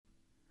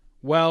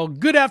Well,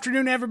 good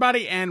afternoon,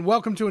 everybody, and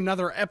welcome to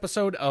another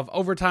episode of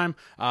Overtime.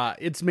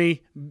 It's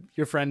me,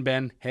 your friend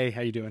Ben. Hey, how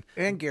you doing?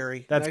 And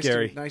Gary. That's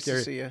Gary. Nice Gary.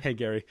 to see you. Hey,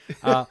 Gary.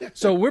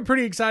 So we're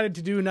pretty excited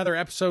to do another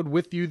episode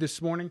with you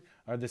this morning,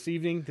 or this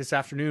evening, this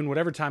afternoon,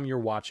 whatever time you're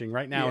watching.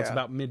 Right now, it's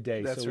about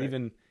midday, That's so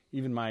right.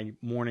 even my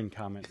morning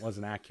comment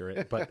wasn't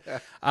accurate. But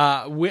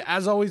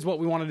as always, what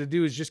we wanted to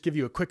do is just give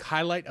you a quick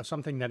highlight of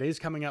something that is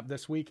coming up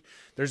this week.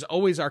 There's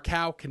always our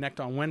Cow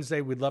Connect on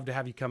Wednesday. We'd love to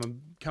have you come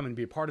and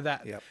be a part of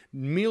that. Yep.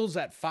 Meals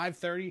at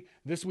 5:30.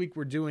 This week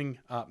we're doing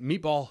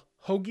meatball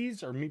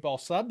hoagies or meatball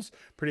subs.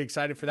 Pretty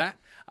excited for that.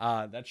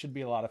 That should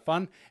be a lot of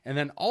fun. And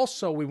then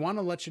also we want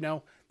to let you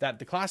know that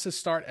the classes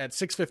start at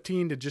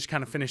 6:15 to just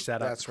kind of finish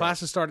that up. That's right.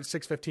 Classes start at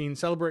 6:15.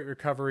 Celebrate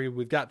Recovery.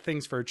 We've got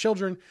things for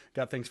children,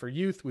 got things for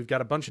youth. We've got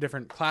a bunch of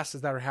different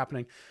classes that are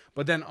happening.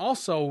 But then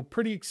also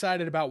pretty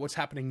excited about what's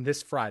happening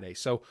this Friday.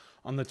 So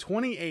on the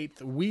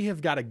 28th, we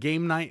have got a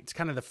game night. It's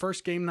kind of the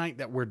first game night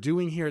that we're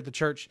doing here at the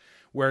church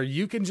where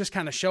you can just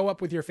kind of show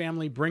up with your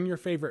family, bring your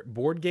favorite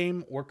board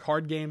game or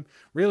card game,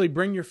 really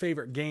bring your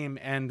favorite game.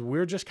 And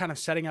we're just kind of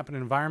setting up an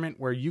environment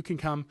where you can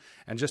come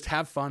and just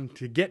have fun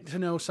to get to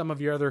know some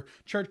of your other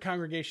church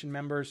congregation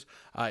members.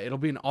 It'll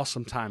be an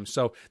awesome time.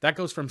 So that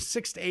goes from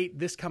 6 to 8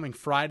 this coming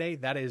Friday.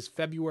 That is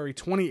February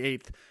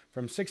 28th.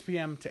 From 6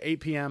 p.m. to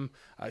 8 p.m.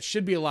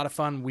 Should be a lot of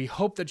fun. We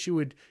hope that you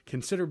would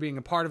consider being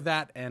a part of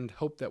that and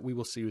hope that we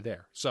will see you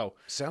there. So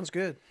Sounds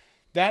good.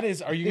 that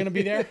is, are you going to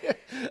be there?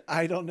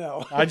 I don't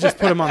know. I just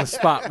put him on the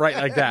spot right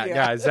like that,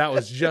 guys. That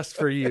was just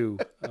for you,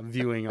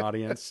 viewing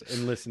audience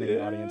and listening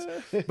audience.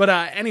 But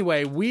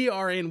anyway, we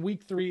are in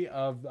week 3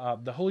 of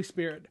the Holy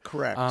Spirit.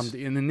 Correct.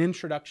 In an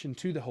introduction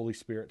to the Holy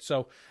Spirit.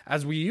 So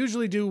as we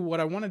usually do, what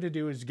I wanted to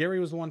do is Gary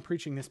was the one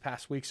preaching this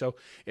past week. So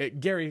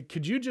Gary,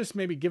 could you just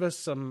maybe give us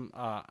some,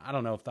 I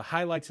don't know if the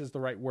highlights is the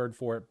right word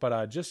for it,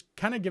 but just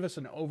kind of give us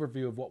an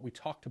overview of what we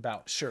talked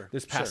about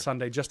this past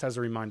Sunday, just as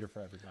a reminder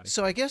for everybody.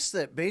 So I guess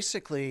that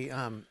basically,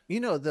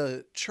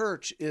 the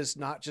church is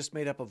not just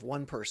made up of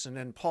one person,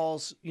 and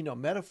Paul's,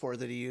 metaphor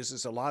that he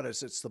uses a lot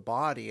is it's the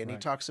body, and he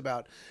talks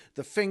about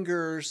the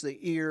fingers, the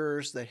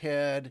ears, the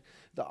head,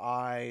 the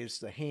eyes,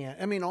 the hand.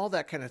 I mean, all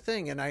that kind of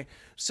thing. And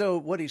so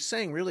what he's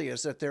saying really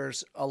is that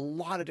there's a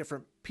lot of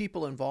different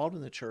people involved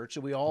in the church,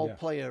 and we all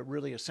play a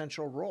really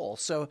essential role.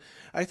 So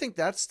I think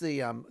that's the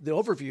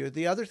overview.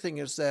 The other thing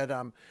is that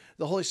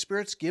the Holy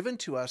Spirit's given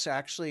to us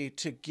actually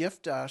to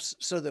gift us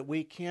so that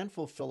we can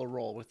fulfill a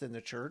role within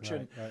the church.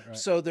 Right.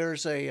 So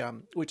there's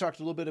we talked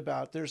a little bit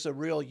about, there's a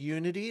real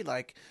unity,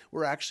 like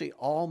we're actually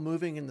all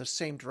moving in the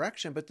same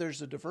direction, but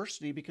there's a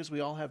diversity because we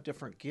all have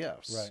different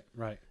gifts.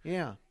 Right.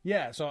 Yeah.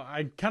 Yeah, so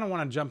I kind of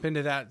want to jump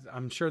into that.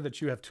 I'm sure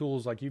that you have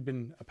tools, like you've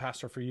been a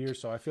pastor for years,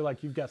 so I feel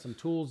like you've got some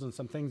tools and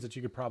some things that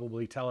you could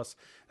probably tell us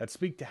that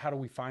speak to how do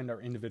we find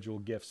our individual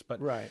gifts. But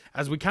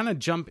as we kind of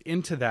jump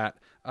into that,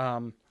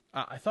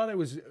 I thought it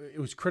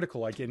was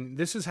critical. Like, and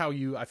this is how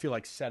I feel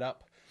like set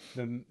up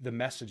the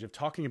message of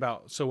talking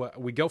about. So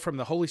we go from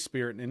the Holy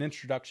Spirit and an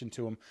introduction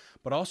to him,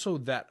 but also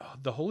that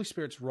the Holy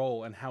Spirit's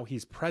role and how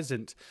he's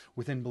present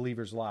within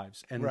believers'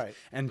 lives.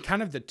 And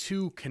kind of the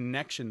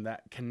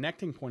that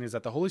connecting point is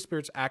that the Holy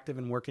Spirit's active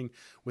and working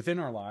within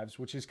our lives,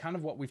 which is kind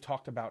of what we've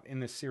talked about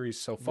in this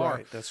series so far.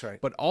 Right, that's right.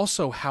 But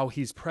also how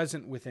he's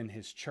present within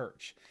his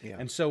church. Yeah.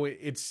 And so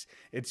it's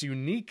a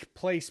unique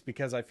place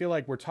because I feel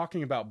like we're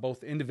talking about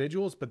both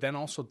individuals, but then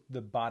also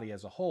the body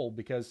as a whole,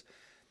 because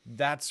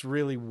that's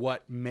really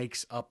what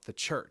makes up the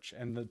church.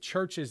 And the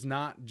church is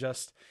not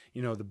just,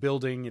 the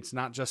building. It's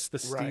not just the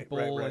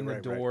steeple and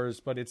the doors,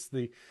 but it's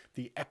the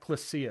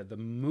ecclesia, the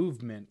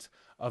movement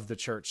of the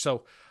church.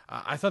 So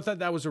I thought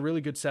that was a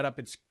really good setup.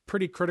 It's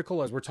pretty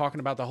critical as we're talking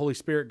about the Holy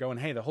Spirit going,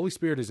 hey, the Holy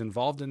Spirit is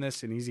involved in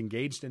this and he's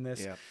engaged in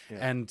this. Yeah.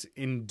 And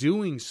in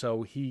doing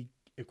so, he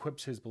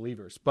equips his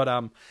believers.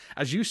 But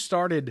as you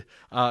started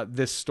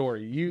this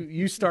story,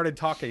 you started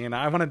talking, and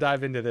I want to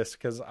dive into this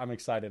because I'm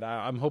excited.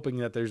 I'm hoping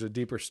that there's a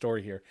deeper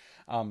story here,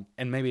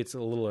 and maybe it's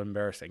a little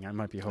embarrassing. I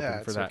might be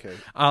hoping for that.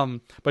 Okay.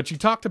 But you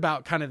talked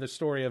about kind of the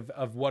story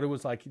of what it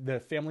was like, the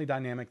family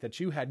dynamic that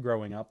you had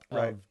growing up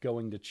of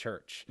going to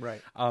church.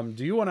 Right.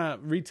 Do you want to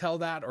retell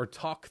that or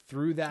talk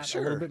through that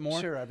a little bit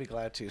more? Sure, I'd be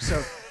glad to.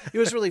 So it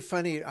was really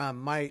funny.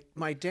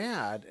 My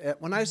dad,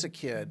 when I was a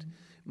kid,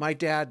 my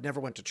dad never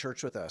went to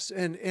church with us.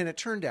 And it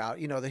turned out,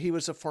 that he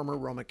was a former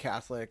Roman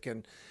Catholic.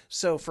 And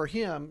so for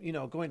him,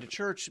 going to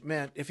church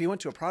meant if he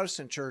went to a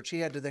Protestant church, he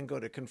had to then go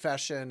to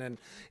confession. And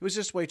it was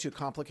just way too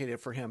complicated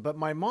for him. But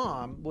my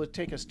mom would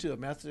take us to a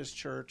Methodist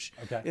church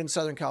in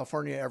Southern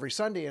California every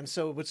Sunday. And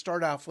so it would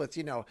start off with,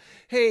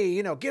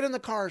 hey, get in the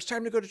car. It's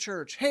time to go to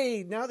church.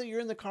 Hey, now that you're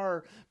in the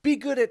car, be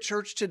good at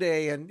church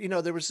today. And,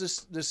 there was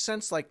this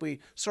sense like we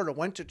sort of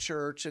went to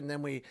church and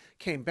then we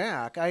came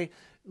back.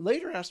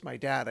 later asked my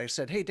dad, I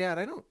said, "Hey Dad,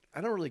 I don't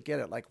really get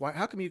it. Like, why,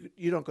 how come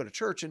you don't go to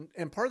church?"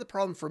 And part of the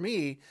problem for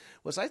me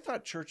was I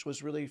thought church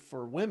was really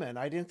for women.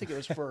 I didn't think it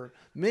was for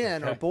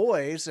men or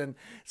boys. And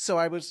so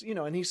I was,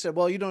 and he said,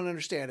 "Well, you don't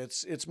understand.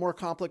 It's more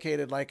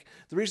complicated. Like,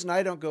 the reason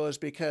I don't go is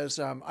because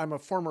I'm a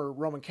former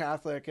Roman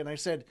Catholic." And I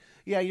said,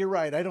 "Yeah, you're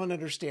right. I don't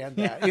understand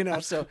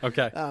that." So,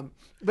 Okay.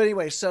 But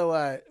anyway,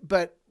 so,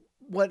 but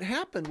what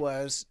happened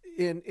was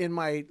in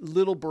my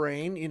little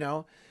brain,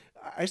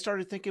 I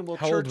started thinking, well,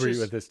 How church old were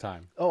you at this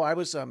time? Oh, I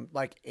was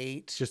like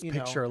 8. Just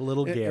picture a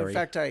little Gary. In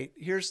fact, Did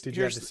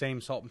you have the same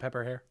salt and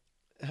pepper hair?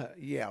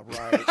 Yeah,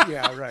 right.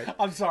 Yeah, right.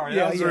 I'm sorry.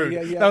 Yeah, That was rude.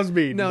 yeah. That was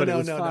mean. No, but no, it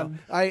was no, fun.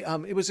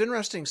 no. It was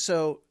interesting.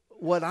 So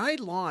what I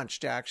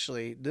launched,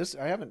 actually,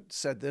 I haven't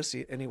said this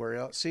anywhere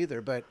else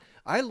either, but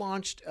I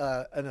launched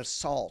an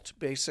assault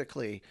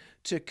basically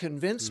to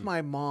convince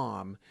my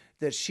mom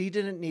that she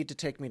didn't need to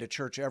take me to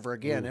church ever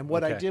again. And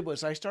what I did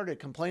was I started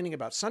complaining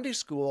about Sunday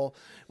school,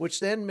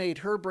 which then made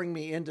her bring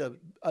me into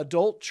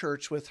adult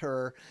church with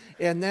her.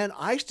 And then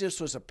I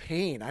just was a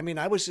pain. I mean,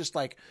 I was just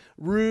like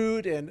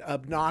rude and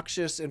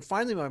obnoxious. And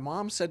finally, my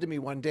mom said to me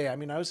one day, I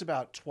mean, I was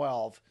about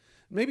 12,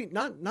 maybe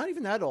not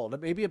even that old,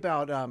 maybe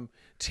about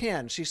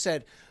 10. She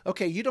said,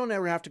 "Okay, you don't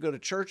ever have to go to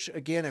church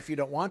again if you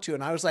don't want to."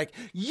 And I was like,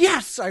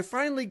 yes, I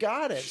finally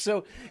got it.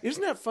 So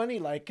isn't that funny?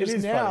 Like,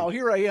 because now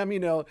here I am,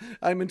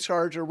 I'm in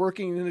charge or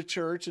working in a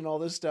church and all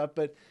this stuff.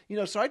 But,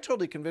 so I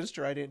totally convinced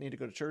her I didn't need to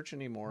go to church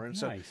anymore. And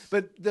Nice. so,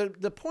 but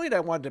the point I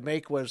wanted to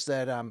make was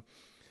that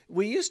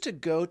we used to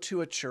go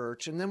to a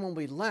church. And then when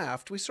we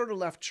left, we sort of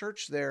left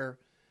church there.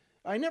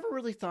 I never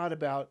really thought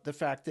about the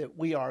fact that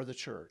we are the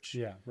church.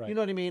 Yeah, right. You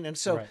know what I mean? And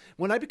so Right.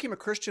 when I became a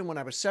Christian when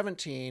I was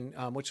 17,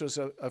 which was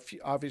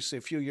obviously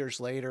a few years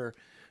later,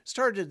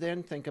 started to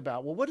then think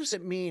about, well, what does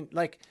it mean?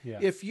 Like,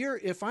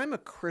 if I'm a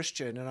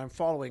Christian and I'm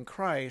following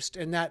Christ,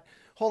 and that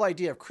whole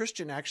idea of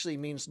Christian actually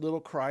means little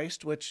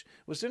Christ, which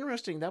was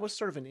interesting. That was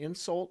sort of an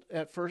insult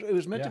at first. It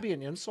was meant to be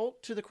an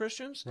insult to the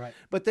Christians, Right.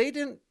 but they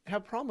didn't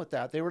have a problem with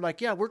that. They were like,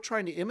 yeah, we're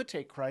trying to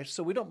imitate Christ,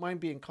 so we don't mind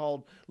being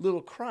called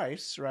little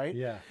Christs, right?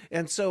 Yeah.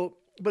 And so,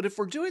 but if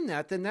we're doing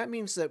that, then that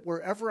means that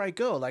wherever I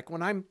go, like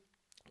when I'm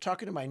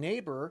talking to my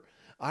neighbor,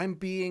 I'm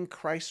being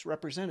Christ's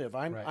representative.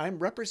 I'm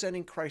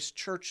representing Christ's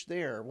church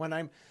there. When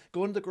I'm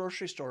going to the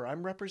grocery store,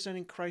 I'm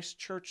representing Christ's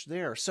church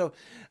there. So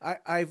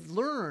I've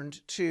learned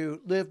to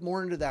live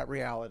more into that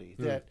reality,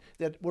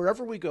 that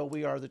wherever we go,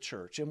 we are the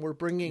church, and we're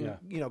bringing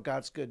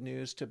God's good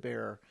news to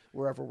bear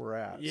wherever we're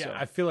at. Yeah, so.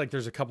 I feel like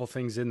there's a couple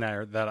things in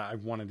there that I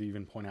wanted to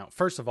even point out.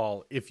 First of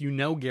all, if you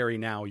know Gary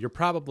now, you're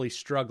probably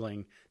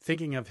struggling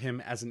thinking of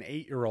him as an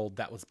 8-year-old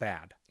that was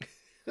bad.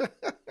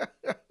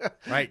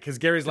 Right? Because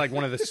Gary's like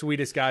one of the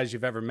sweetest guys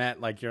you've ever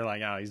met. Like, you're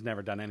like, oh, he's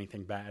never done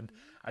anything bad.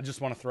 I just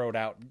want to throw it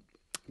out.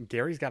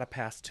 Gary's got a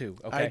past too.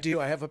 Okay? I do.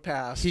 I have a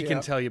past. He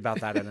can tell you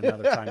about that at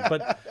another time.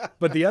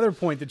 But the other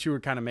point that you were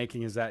kind of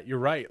making is that you're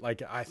right.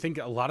 Like, I think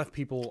a lot of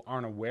people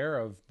aren't aware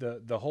of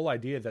the whole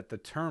idea that the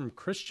term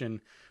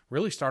Christian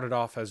really started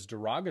off as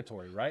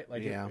derogatory, right?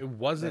 Like, it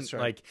wasn't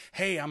like,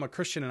 hey, I'm a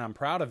Christian and I'm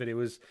proud of it. It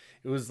was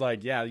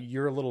like, yeah,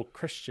 you're a little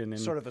Christian,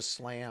 and sort of a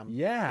slam.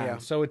 Yeah.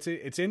 So it's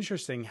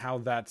interesting how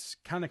that's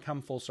kind of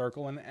come full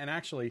circle. And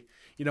actually,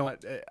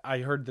 I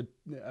heard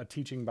a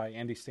teaching by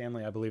Andy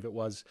Stanley, I believe it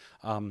was,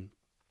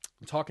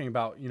 talking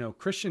about,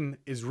 Christian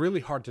is really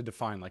hard to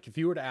define. Like, if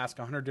you were to ask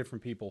 100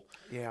 different people,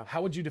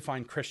 how would you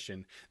define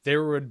Christian?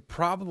 There would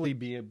probably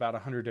be about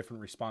 100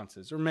 different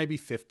responses, or maybe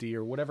 50,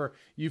 or whatever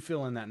you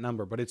fill in that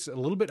number. But it's a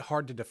little bit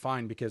hard to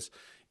define because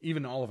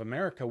even all of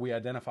America,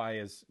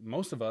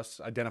 most of us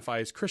identify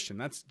as Christian.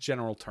 That's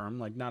general term.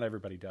 Like, not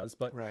everybody does,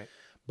 but Right.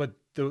 But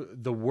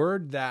the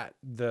word that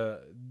the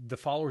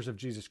followers of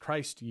Jesus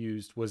Christ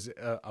used was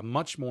a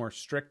much more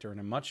stricter and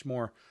a much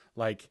more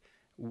like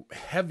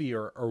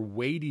heavier or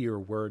weightier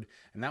word,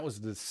 and that was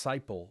the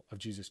disciple of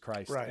Jesus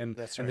Christ. Right, And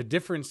that's and right. the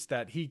difference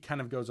that he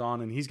kind of goes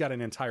on, and he's got an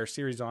entire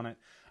series on it.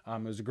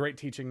 It was a great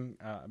teaching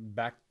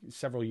back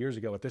several years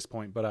ago at this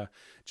point, but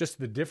just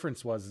the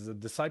difference was a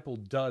disciple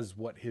does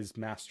what his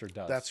master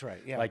does. That's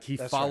right. Yeah, like he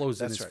that's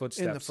follows right. in That's his right.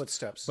 footsteps. In the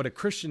footsteps. But a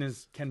Christian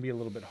can be a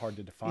little bit hard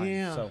to define.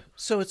 Yeah.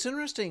 So it's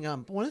interesting.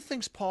 One of the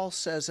things Paul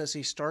says as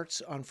he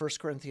starts on 1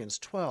 Corinthians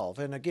 12,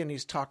 and again,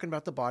 he's talking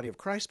about the body of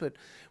Christ, but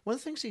one of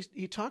the things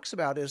he talks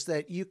about is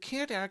that you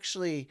can't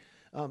actually,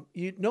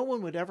 no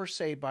one would ever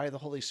say by the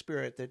Holy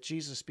Spirit that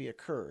Jesus be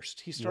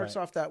accursed. He starts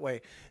off that way.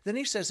 Then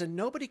he says, and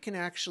nobody can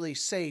actually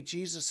say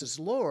Jesus is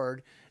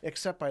Lord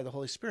except by the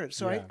Holy Spirit.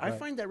 So I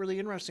find that really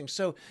interesting.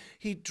 So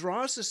he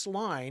draws this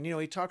line,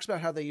 he talks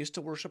about how they used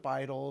to worship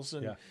idols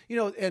and,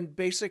 and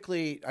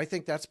basically I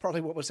think that's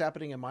probably what was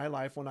happening in my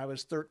life when I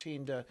was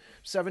 13 to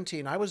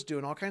 17. I was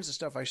doing all kinds of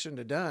stuff I shouldn't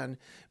have done.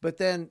 But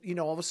then,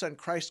 all of a sudden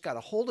Christ got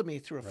a hold of me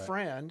through a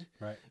friend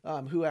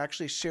who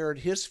actually shared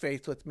his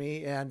faith with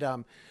me.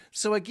 And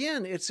so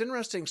again, it's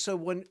interesting. So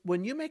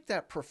when you make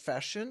that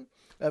profession,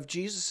 of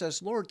Jesus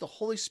as Lord, the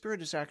Holy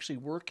Spirit is actually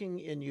working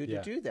in you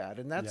to do that.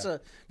 And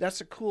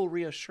that's a cool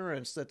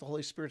reassurance that the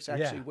Holy Spirit's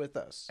actually with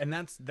us. And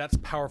that's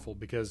powerful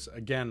because,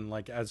 again,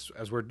 like as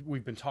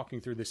we've been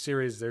talking through this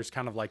series, there's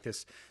kind of like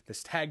this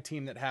tag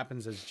team that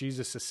happens as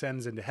Jesus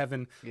ascends into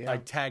heaven.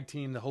 Like tag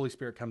team, the Holy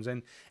Spirit comes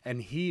in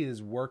and he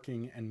is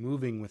working and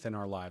moving within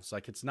our lives.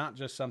 Like it's not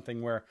just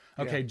something where,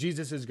 okay,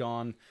 Jesus is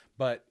gone,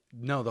 but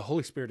no, the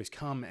Holy Spirit has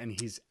come and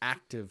he's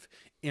active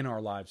in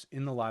our lives,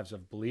 in the lives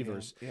of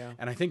believers.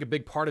 And I think a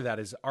big part of that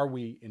is, are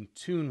we in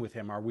tune with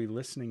him? Are we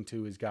listening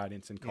to his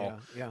guidance and call?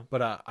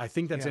 But I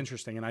think that's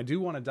interesting. And I do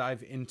want to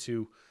dive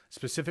into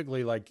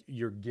specifically like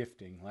your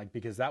gifting, like,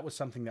 because that was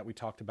something that we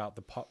talked about,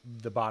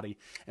 the body,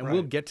 and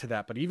we'll get to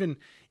that. But even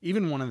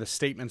one of the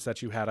statements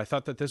that you had, I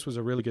thought that this was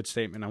a really good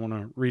statement. I want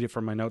to read it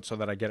from my notes so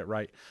that I get it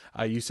right.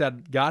 You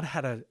said God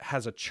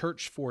has a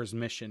church for his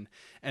mission.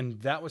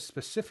 And that was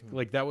specific,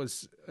 like that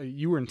was,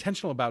 you were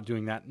intentional about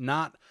doing that,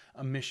 not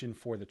a mission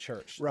for the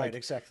church. Right, like,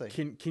 exactly.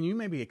 Can you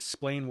maybe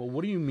explain, well,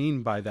 what do you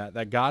mean by that?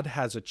 That God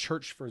has a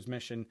church for his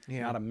mission,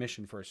 not a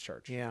mission for his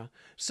church. Yeah.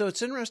 So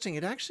it's interesting.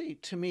 It actually,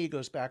 to me,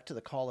 goes back to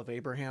the call of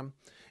Abraham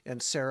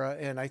and Sarah.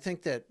 And I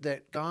think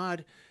that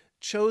God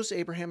chose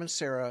Abraham and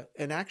Sarah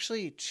and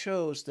actually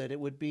chose that it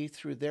would be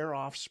through their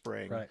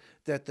offspring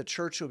that the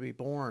church would be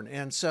born.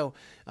 And so,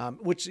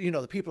 which,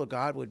 the people of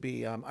God would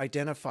be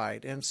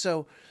identified. And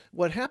so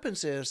what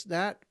happens is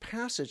that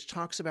passage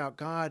talks about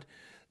God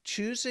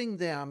choosing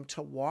them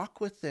to walk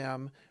with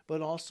them,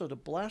 but also to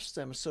bless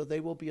them so they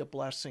will be a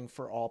blessing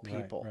for all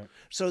people. Right.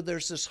 So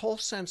there's this whole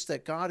sense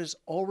that God is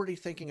already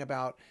thinking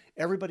about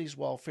everybody's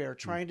welfare,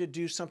 trying to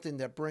do something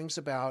that brings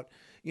about,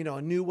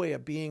 a new way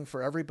of being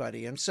for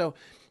everybody. And so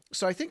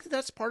I think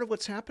that's part of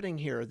what's happening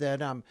here,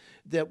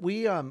 that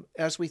we,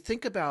 as we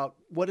think about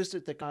what is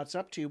it that God's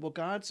up to, well,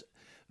 God's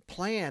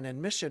plan and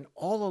mission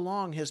all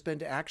along has been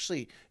to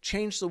actually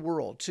change the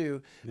world,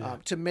 to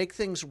make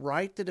things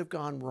right that have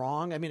gone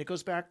wrong. I mean, it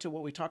goes back to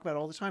what we talk about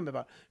all the time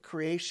about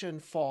creation,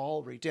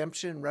 fall,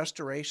 redemption,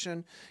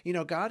 restoration.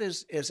 God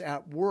is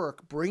at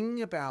work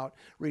bringing about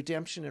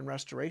redemption and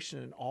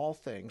restoration in all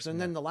things.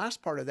 And then the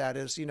last part of that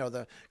is,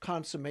 the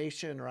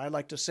consummation, or I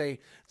like to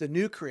say the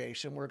new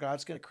creation, where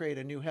God's going to create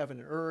a new heaven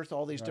and earth,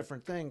 all these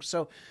different things.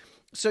 So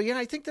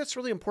I think that's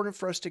really important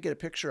for us to get a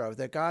picture of,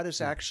 that God is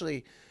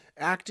actually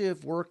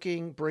active,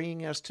 working,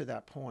 bringing us to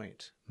that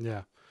point.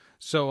 Yeah.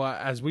 So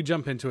as we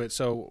jump into it,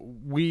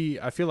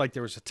 I feel like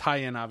there was a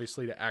tie-in,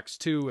 obviously, to Acts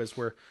 2 as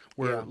we're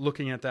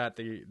looking at that.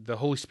 The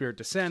Holy Spirit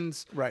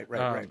descends. Right.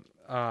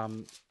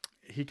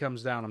 He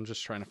comes down. I'm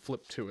just trying to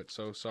flip to it,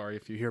 so sorry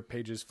if you hear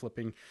pages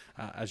flipping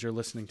as you're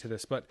listening to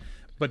this.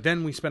 But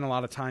then we spent a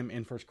lot of time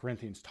in 1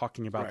 Corinthians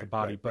talking about the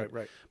body.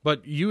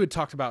 But you had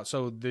talked about,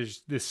 so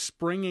there's this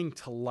springing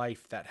to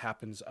life that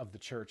happens of the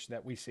church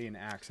that we see in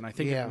Acts. And I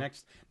think in the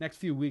next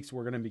few weeks,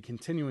 we're going to be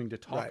continuing to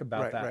talk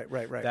about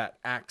that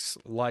Acts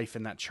life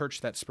and that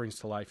church that springs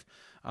to life.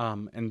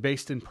 And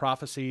based in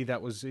prophecy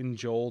that was in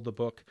Joel, the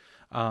book.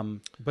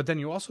 But then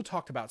you also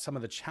talked about some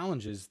of the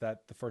challenges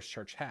that the first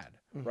church had,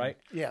 right?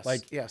 Yes.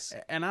 Yes.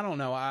 And I don't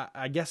know,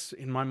 I guess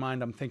in my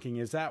mind, I'm thinking,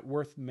 is that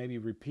worth maybe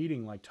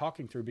repeating, like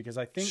talking through? Because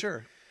I think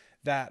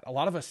that a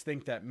lot of us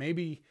think that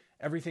maybe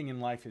everything in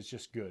life is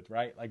just good,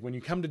 right? Like when you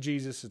come to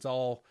Jesus, it's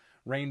all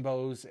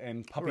rainbows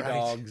and puppy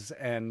dogs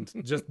and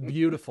just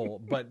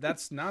beautiful. But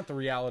that's not the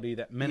reality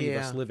that many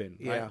of us live in,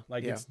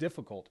 right? It's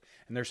difficult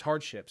and there's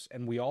hardships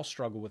and we all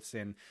struggle with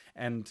sin.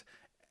 And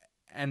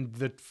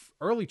the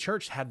early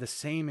church had the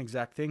same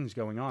exact things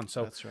going on.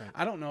 So that's right.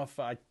 I don't know if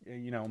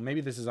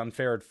maybe this is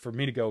unfair for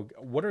me to go,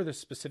 what are the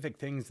specific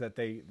things that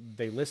they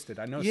listed?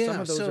 I know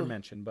some of those are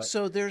mentioned, but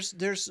so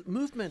there's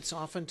movements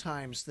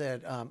oftentimes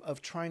that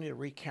of trying to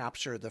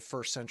recapture the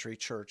first century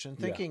church and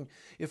thinking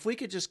if we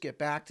could just get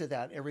back to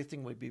that,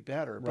 everything would be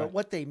better. But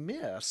what they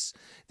miss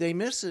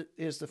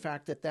is the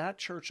fact that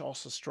church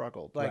also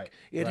struggled.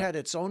 It had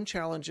its own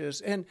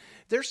challenges, and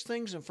there's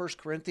things in 1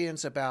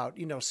 Corinthians about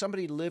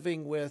somebody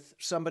living with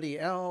somebody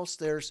else.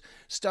 There's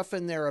stuff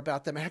in there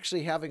about them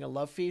actually having a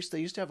love feast. They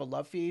used to have a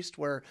love feast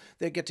where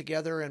they get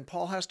together and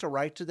Paul has to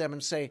write to them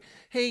and say,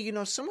 hey,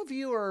 some of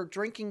you are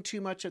drinking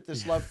too much at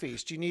this love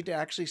feast. You need to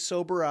actually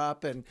sober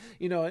up. And,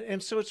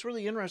 and so it's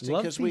really interesting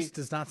because love feast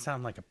does not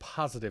sound like a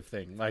positive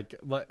thing.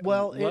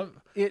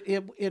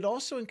 It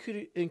also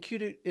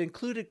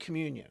included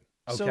communion.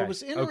 Okay. So it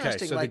was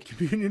interesting. So the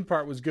communion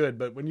part was good,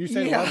 but when you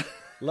say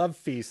love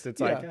feast,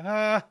 it's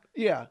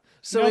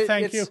So no,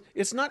 thank you.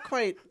 It's not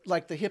quite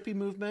like the hippie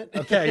movement.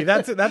 Okay,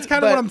 that's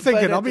kind of what I'm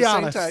thinking. I'll be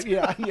honest.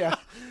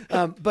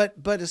 But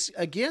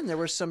again, there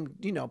were some,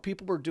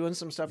 people were doing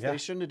some stuff they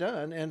shouldn't have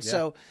done, and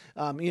so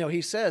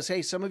he says,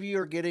 hey, some of you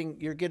are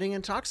getting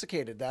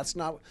intoxicated. That's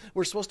not.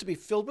 We're supposed to be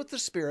filled with the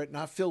Spirit,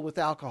 not filled with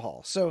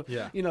alcohol. So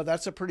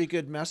that's a pretty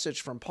good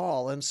message from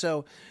Paul. And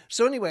so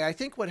anyway, I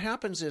think what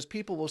happens is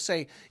people will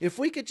say, if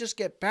we could just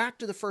get back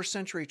to the first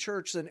century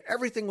church, then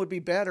everything would be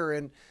better.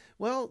 And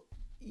well,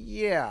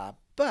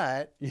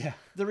 but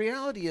the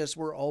reality is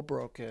we're all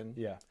broken.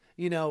 Yeah.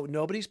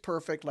 Nobody's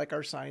perfect, like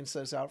our sign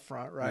says out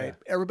front, right?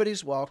 Yeah.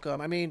 Everybody's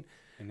welcome. I mean,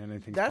 And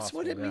anything's That's possible,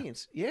 what it yeah.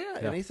 means. Yeah,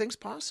 Yeah. anything's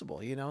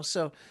possible,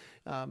 So,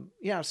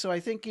 so I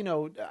think,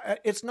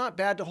 it's not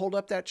bad to hold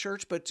up that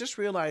church, but just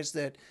realize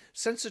that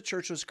since the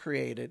church was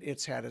created,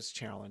 it's had its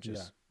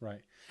challenges. Yeah,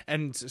 right.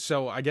 And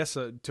so I guess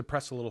to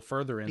press a little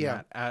further in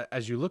Yeah. that,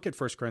 as you look at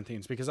 1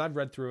 Corinthians, because I've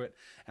read through it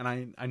and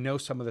I know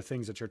some of the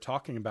things that you're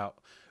talking about,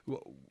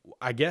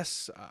 I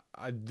guess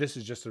this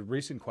is just a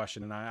recent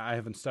question and I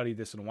haven't studied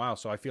this in a while,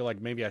 so I feel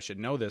like maybe I should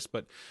know this,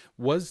 but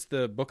was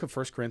the book of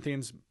 1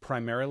 Corinthians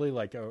primarily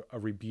like a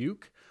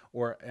rebuke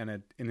or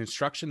an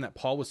instruction that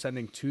Paul was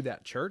sending to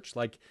that church?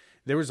 Like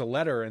there was a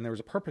letter and there was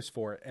a purpose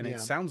for it, and Yeah.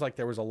 it sounds like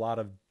there was a lot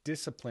of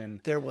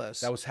discipline There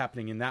was. that was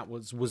happening, and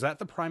was that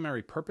the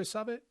primary purpose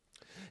of it?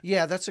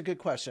 Yeah, that's a good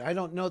question. I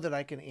don't know that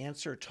I can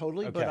answer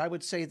totally, but Okay. I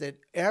would say that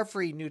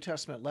every New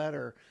Testament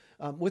letter,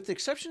 with the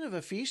exception of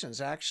Ephesians,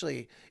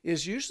 actually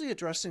is usually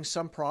addressing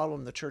some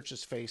problem the church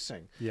is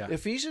facing. Yeah.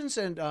 Ephesians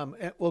and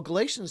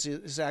Galatians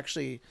is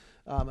actually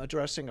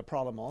addressing a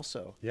problem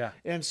also. Yeah.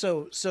 And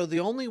so the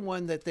only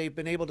one that they've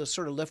been able to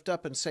sort of lift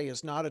up and say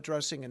is not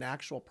addressing an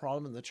actual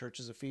problem in the church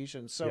is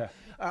Ephesians. So Yeah.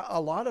 a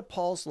lot of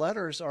Paul's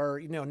letters are,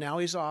 now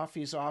he's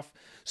off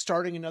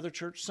starting another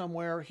church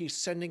somewhere. He's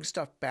sending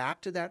stuff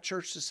back to that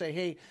church to say,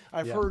 hey,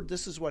 I've Yeah. heard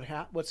this is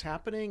what's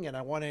happening, and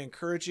I want to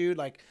encourage you.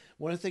 Like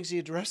one of the things he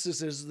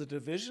addresses is the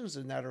divisions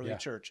in that early Yeah.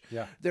 church.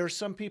 Yeah. There are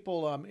some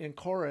people in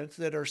Corinth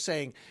that are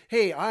saying,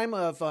 hey, I'm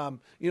of, I'm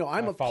of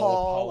follow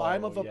Paul, Apollo,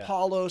 I'm of yeah.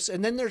 Apollos.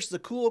 And then there's the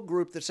cool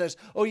group that says,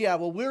 oh yeah,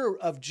 well, we're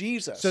of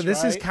Jesus. So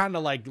this is right? kind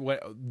of like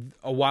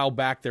a while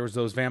back there was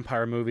those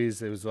vampire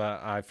movies. It was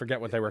I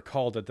forget what they were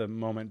called at the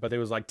moment, but it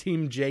was like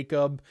Team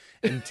Jacob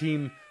and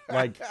Team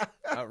like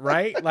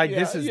right? Like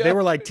they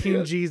were like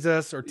Team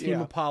Jesus or Team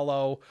Yeah.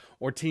 Apollo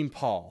or Team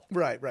Paul.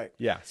 Right.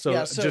 Yeah, so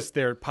just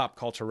their pop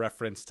culture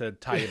reference to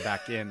tie it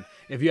back in.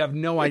 If you have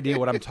no idea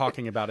what I'm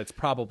talking about, it's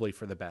probably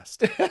for the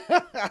best.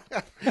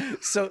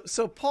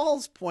 So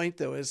Paul's point,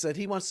 though, is that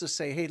he wants to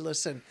say, hey,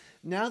 listen,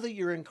 now that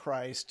you're in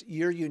Christ,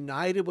 you're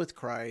united with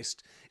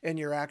Christ, and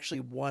you're actually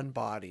one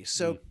body.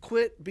 So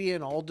quit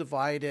being all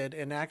divided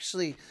and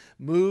actually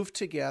move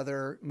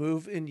together,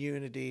 move in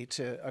unity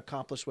to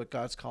accomplish what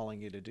God's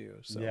calling you to do.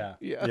 So,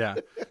 Yeah.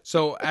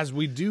 So as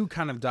we do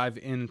kind of dive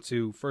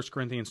into 1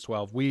 Corinthians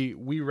 12,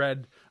 we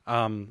read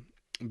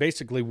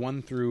basically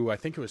 1 through, I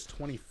think it was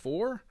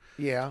 24.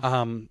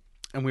 Yeah.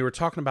 And we were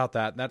talking about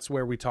that. That's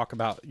where we talk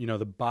about,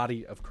 the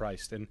body of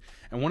Christ. And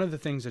one of the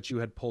things that you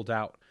had pulled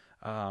out,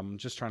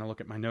 just trying to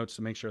look at my notes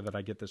to make sure that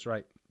I get this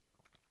right,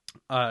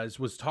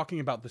 was talking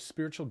about the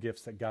spiritual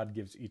gifts that God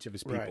gives each of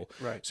his people.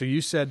 Right. So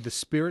you said the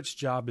Spirit's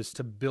job is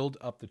to build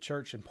up the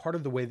church. And part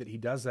of the way that he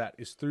does that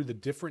is through the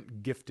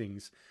different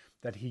giftings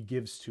that he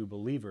gives to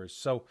believers.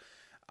 So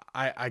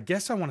I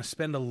guess I want to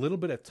spend a little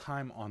bit of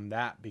time on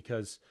that,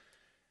 because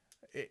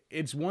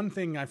it's one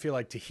thing I feel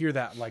like to hear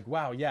that, like,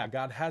 wow, yeah,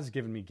 God has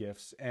given me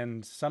gifts.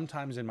 And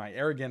sometimes in my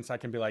arrogance, I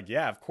can be like,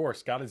 yeah, of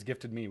course, God has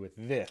gifted me with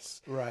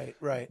this. Right.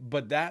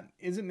 But that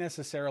isn't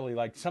necessarily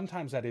like,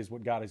 sometimes that is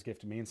what God has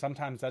gifted me. And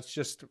sometimes that's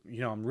just,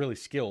 I'm really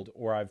skilled,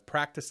 or I've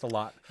practiced a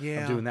lot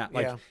of doing that.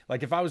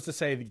 Like if I was to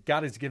say that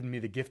God has given me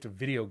the gift of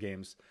video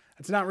games,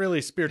 it's not really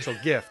a spiritual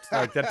gift.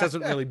 Like that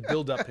doesn't really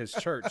build up his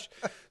church.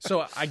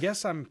 So I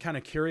guess I'm kind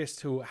of curious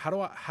to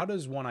how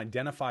does one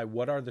identify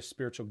what are the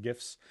spiritual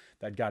gifts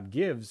that God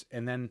gives,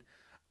 and then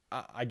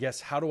I guess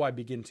how do I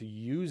begin to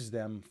use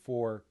them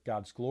for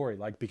God's glory?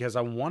 Like, because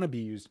I want to be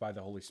used by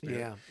the Holy Spirit.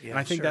 Yeah, and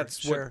I think sure, that's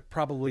sure. what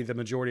probably the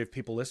majority of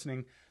people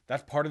listening,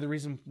 that's part of the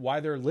reason why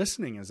they're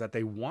listening, is that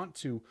they want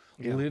to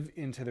live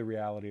into the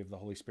reality of the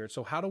Holy Spirit.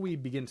 So how do we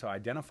begin to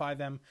identify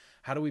them?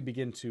 How do we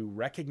begin to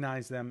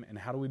recognize them? And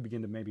how do we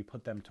begin to maybe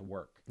put them to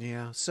work?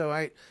 Yeah. So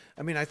I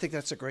think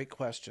that's a great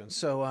question.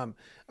 So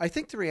I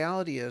think the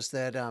reality is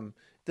that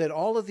that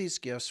all of these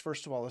gifts,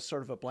 first of all, is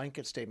sort of a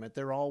blanket statement.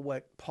 They're all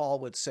what Paul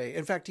would say.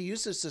 In fact, he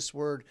uses this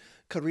word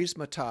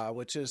charismata,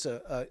 which is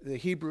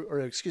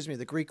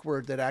the Greek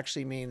word that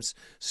actually means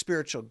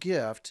spiritual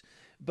gift.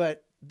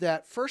 But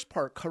that first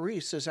part,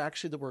 charis, is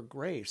actually the word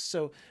grace.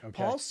 So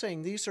Paul's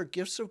saying these are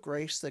gifts of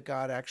grace that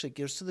God actually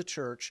gives to the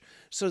church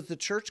so that the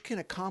church can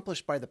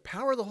accomplish by the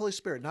power of the Holy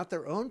Spirit, not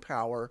their own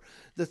power,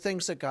 the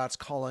things that God's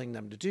calling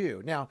them to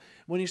do. Now,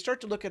 when you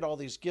start to look at all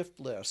these gift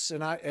lists,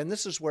 and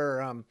this is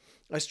where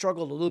I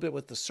struggled a little bit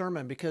with the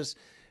sermon, because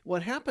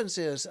what happens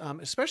is,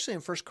 especially in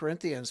 1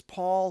 Corinthians,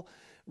 Paul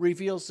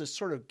reveals this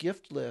sort of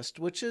gift list,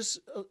 which is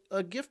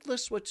a gift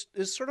list which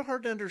is sort of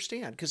hard to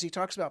understand, because he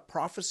talks about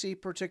prophecy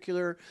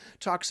particular,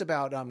 talks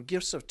about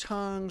gifts of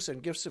tongues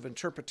and gifts of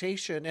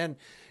interpretation. And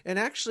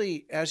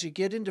actually, as you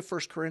get into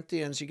 1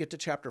 Corinthians, you get to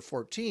chapter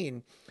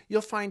 14,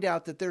 you'll find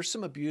out that there's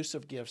some abuse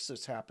of gifts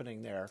that's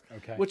happening there,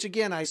 which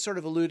again, I sort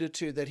of alluded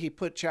to, that he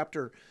put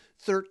chapter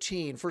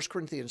 13, 1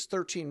 Corinthians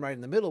 13 right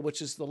in the middle,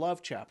 which is the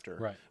love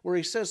chapter, where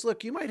he says,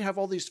 look, you might have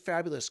all these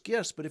fabulous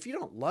gifts, but if you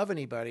don't love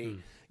anybody,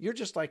 you're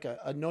just like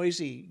a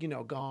noisy,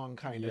 gong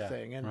kind of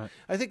thing. And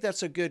I think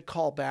that's a good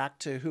call back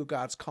to who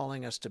God's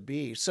calling us to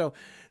be. So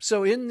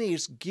in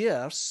these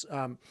gifts,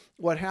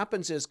 what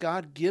happens is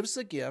God gives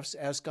the gifts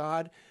as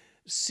God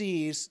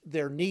sees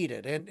they're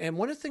needed. And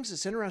one of the things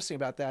that's interesting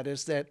about that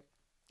is that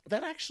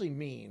actually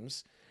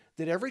means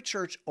that every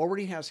church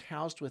already has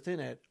housed within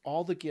it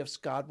all the gifts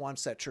God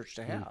wants that church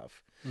to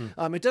have.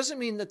 It doesn't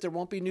mean that there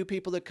won't be new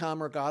people that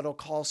come or God will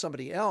call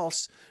somebody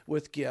else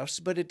with gifts,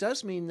 but it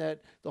does mean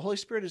that the Holy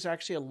Spirit has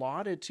actually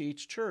allotted to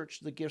each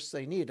church the gifts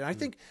they need. And I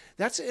think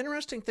that's an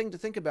interesting thing to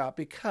think about,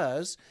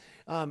 because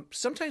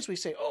sometimes we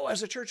say, oh,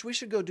 as a church, we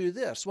should go do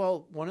this.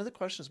 Well, one of the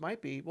questions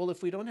might be, well,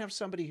 if we don't have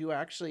somebody who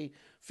actually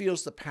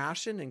feels the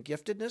passion and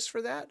giftedness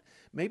for that,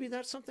 maybe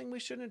that's something we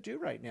shouldn't do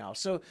right now.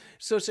 So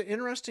it's an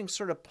interesting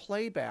sort of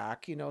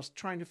playback,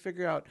 trying to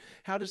figure out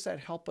how does that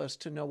help us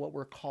to know what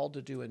we're called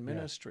to do in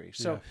ministry.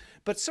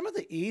 But some of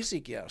the easy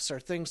gifts are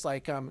things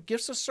like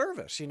gifts of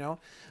service,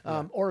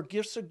 or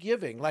gifts of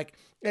giving.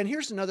 And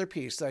here's another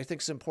piece that I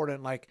think is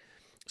important,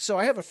 so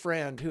I have a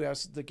friend who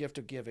has the gift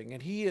of giving,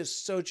 and he is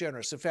so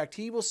generous. In fact,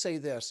 he will say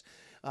this.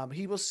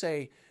 He will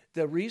say,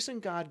 the reason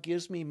God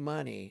gives me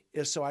money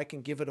is so I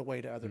can give it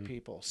away to other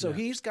people. So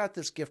he's got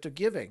this gift of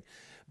giving.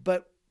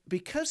 But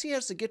because he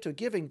has the gift of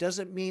giving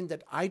doesn't mean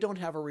that I don't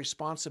have a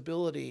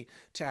responsibility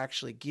to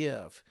actually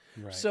give.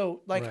 Right.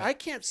 So I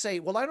can't say,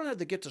 well, I don't have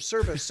the gift of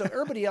service, so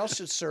everybody else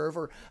should serve,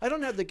 or I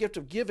don't have the gift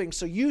of giving,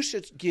 so you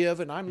should give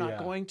and I'm not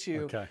going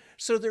to. Okay.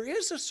 So there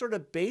is a sort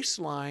of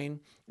baseline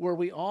where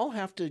we all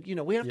have to,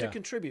 we have to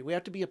contribute. We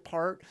have to be a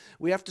part.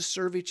 We have to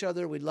serve each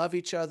other. We love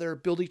each other,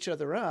 build each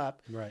other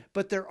up. Right.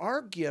 But there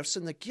are gifts,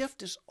 and the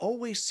gift is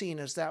always seen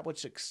as that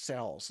which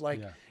excels.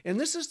 And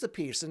this is the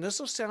piece, and this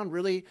will sound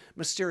really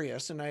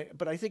mysterious,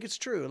 but I think it's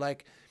true.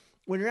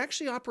 When you're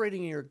actually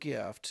operating in your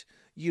gift,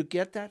 you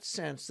get that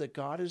sense that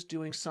God is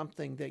doing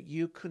something that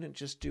you couldn't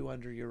just do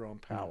under your own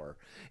power.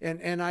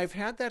 And I've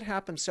had that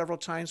happen several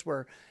times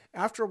where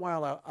after a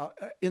while, I'll,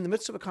 in the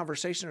midst of a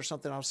conversation or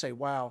something, I'll say,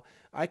 wow,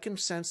 I can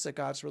sense that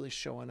God's really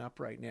showing up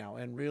right now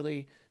and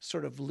really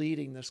sort of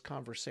leading this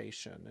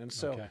conversation. And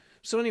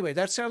so anyway,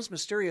 that sounds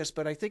mysterious,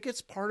 but I think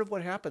it's part of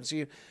what happens.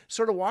 You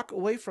sort of walk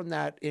away from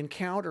that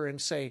encounter and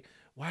say,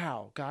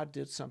 wow, God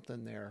did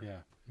something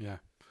there. Yeah.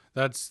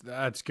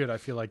 That's good. I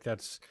feel like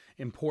that's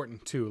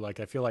important too.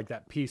 I feel like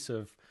that piece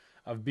of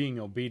being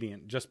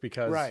obedient, just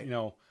because,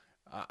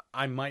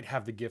 I might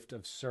have the gift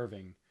of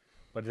serving,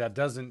 but that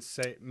doesn't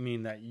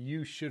mean that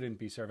you shouldn't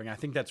be serving. I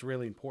think that's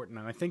really important.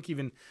 And I think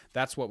even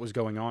that's what was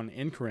going on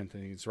in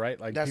Corinthians, right?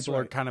 People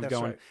are kind of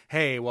going,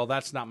 hey, well,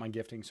 that's not my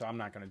gifting, so I'm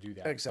not going to do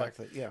that.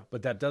 Exactly.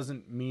 But that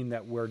doesn't mean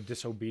that we're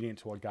disobedient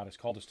to what God has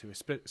called us to,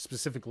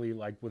 specifically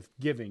with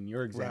giving,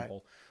 your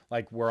example.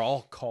 We're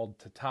all called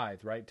to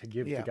tithe, right? To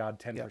give to God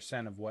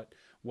 10% of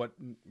what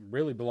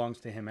really belongs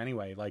to him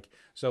anyway.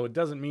 So it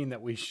doesn't mean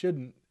that we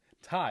shouldn't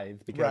tithe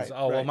because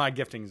well, my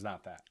gifting is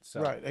not that.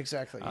 So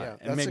exactly.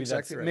 And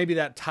maybe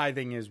that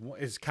tithing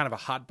is kind of a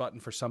hot button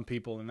for some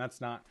people, and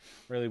that's not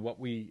really what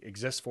we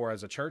exist for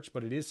as a church,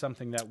 but it is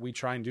something that we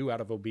try and do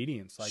out of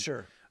obedience.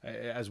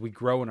 As we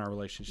grow in our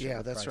relationship.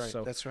 with that's Christ.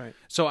 right. That's right.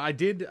 So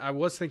I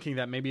was thinking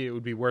that maybe it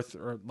would be worth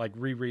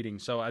rereading.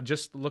 So I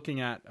just looking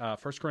at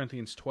 1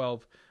 Corinthians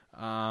 12.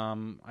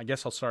 I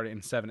guess I'll start it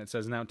in 7. It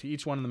says, now to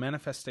each one the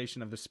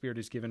manifestation of the Spirit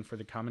is given for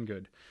the common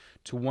good.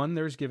 To one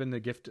there is given the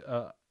gift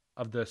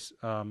of this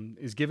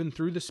is given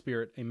through the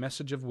Spirit a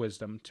message of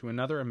wisdom, to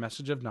another a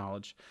message of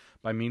knowledge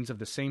by means of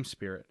the same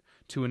Spirit,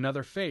 to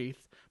another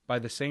faith by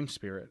the same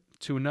Spirit,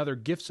 to another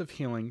gifts of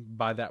healing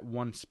by that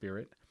one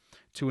Spirit,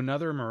 to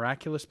another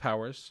miraculous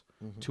powers,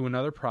 to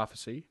another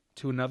prophecy,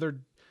 to another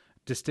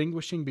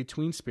distinguishing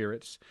between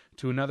spirits,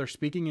 to another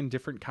speaking in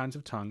different kinds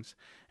of tongues,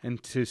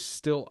 and to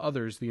still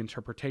others the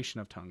interpretation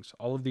of tongues.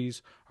 All of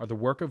these are the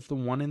work of the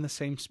one and the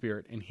same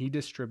Spirit, and he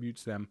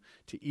distributes them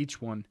to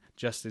each one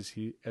just as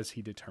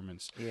he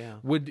determines. Yeah.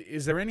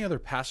 Is there any other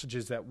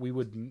passages that we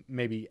would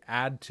maybe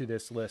add to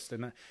this list?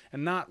 And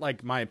not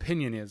like my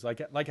opinion is,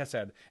 like I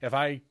said, if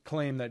I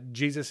claim that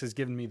Jesus has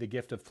given me the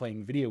gift of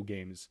playing video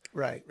games,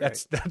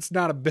 that's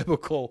not a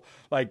biblical,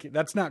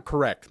 that's not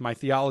correct. My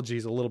theology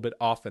is a little bit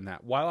off in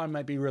that. While I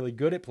might be really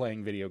good at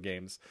playing video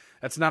games,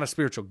 that's not a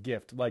spiritual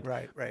gift.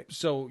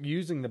 So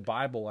using the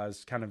Bible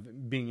as kind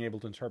of being able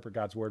to interpret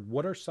God's word,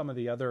 what are some of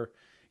the other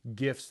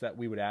gifts that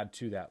we would add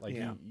to that?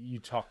 You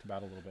talked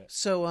about a little bit.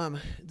 So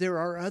there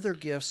are other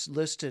gifts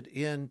listed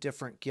in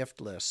different gift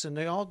lists, and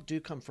they all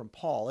do come from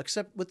Paul,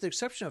 except with the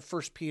exception of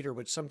 1 Peter,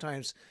 which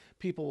sometimes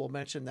people will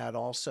mention that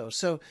also.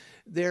 So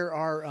there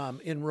are,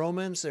 in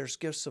Romans, there's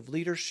gifts of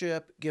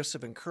leadership, gifts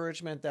of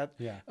encouragement,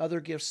 other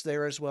gifts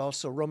there as well.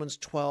 So Romans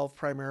 12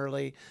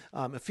 primarily.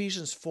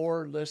 Ephesians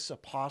 4 lists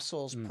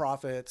apostles,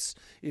 prophets,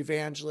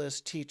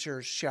 evangelists,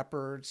 teachers,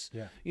 shepherds,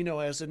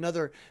 as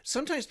another.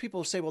 Sometimes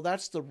people say, well,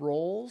 that's the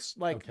roles,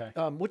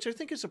 which I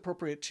think is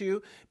appropriate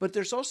too, but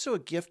there's also a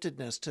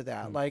giftedness to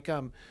that.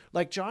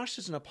 Like Josh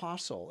is an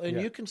apostle,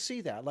 and you can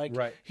see that.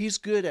 He's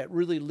good at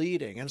really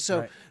leading. And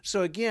so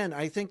again,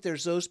 I think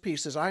there's those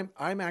pieces. I'm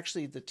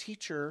actually the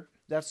teacher.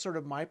 That's sort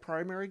of my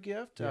primary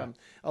gift,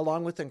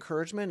 along with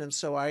encouragement. And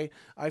so I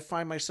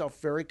find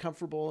myself very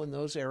comfortable in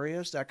those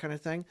areas, that kind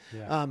of thing.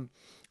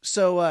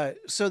 So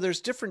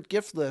there's different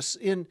gift lists.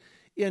 In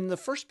in the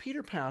First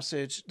Peter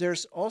passage,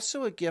 there's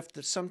also a gift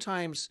that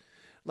sometimes,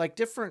 like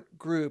different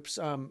groups,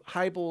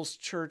 Hybels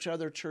Church,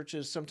 other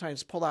churches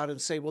sometimes pull out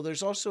and say, well,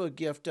 there's also a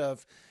gift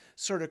of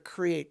sort of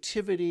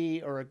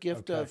creativity, or a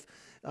gift of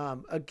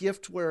a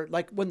gift where,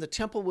 like when the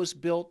temple was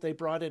built, they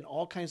brought in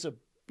all kinds of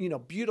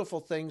beautiful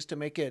things to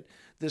make it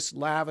this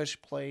lavish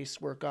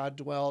place where God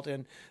dwelt.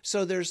 And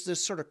so there's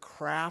this sort of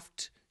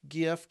craft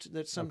gift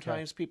that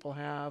sometimes people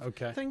have,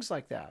 things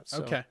like that.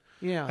 So,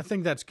 yeah. I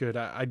think that's good.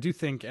 I do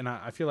think, and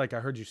I feel like I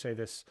heard you say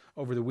this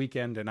over the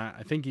weekend, and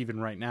I think even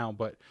right now,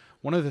 but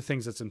one of the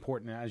things that's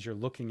important as you're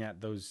looking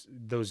at those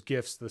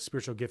gifts, the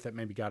spiritual gift that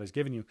maybe God has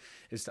given you,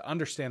 is to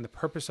understand the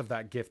purpose of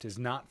that gift is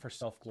not for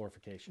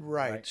self-glorification.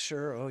 Right.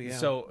 Sure. Oh, yeah.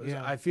 So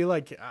I feel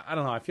like, I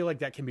don't know, I feel like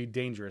that can be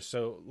dangerous.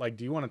 So like,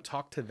 do you want to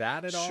talk to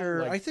that at all?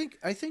 Sure. Like,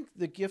 I think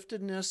the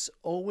giftedness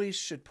always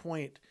should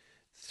point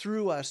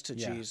through us to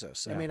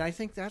Jesus. I mean, I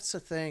think that's the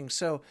thing.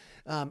 So,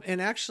 and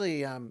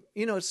actually,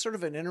 it's sort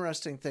of an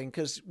interesting thing,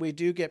 because we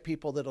do get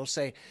people that'll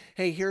say,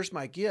 hey, here's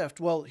my gift.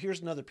 Well,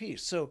 here's another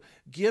piece. So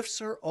gifts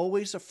are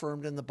always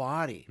affirmed in the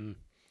body.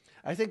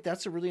 I think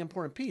that's a really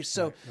important piece.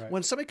 So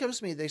when somebody comes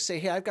to me, they say,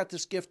 hey, I've got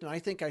this gift and I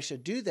think I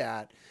should do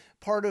that.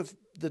 Part of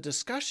the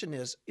discussion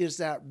is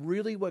that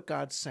really what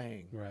God's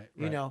saying? Right.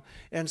 You know?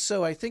 And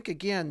so I think,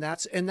 again,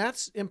 that's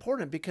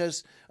important,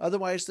 because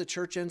otherwise the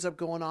church ends up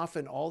going off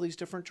in all these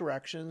different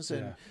directions,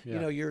 and,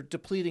 you're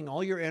depleting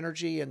all your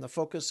energy and the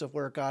focus of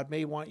where God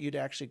may want you to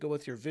actually go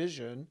with your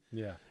vision.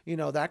 Yeah.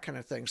 That kind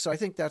of thing. So I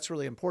think that's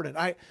really important.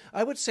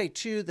 I would say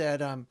too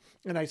that, and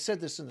I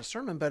said this in the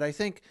sermon, but I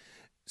think,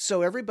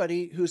 so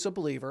everybody who's a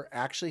believer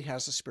actually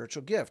has a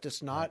spiritual gift.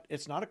 It's not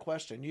a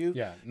question. You're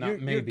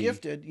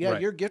gifted. Yeah,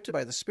 you're gifted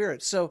by the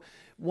Spirit. So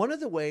one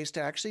of the ways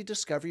to actually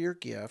discover your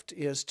gift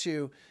is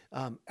to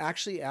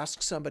actually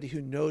ask somebody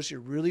who knows you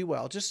really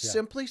well. Just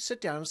simply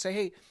sit down and say,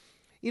 hey,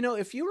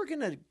 if you were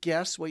going to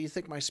guess what you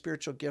think my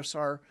spiritual gifts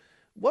are,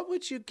 what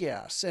would you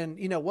guess? And,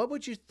 what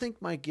would you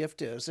think my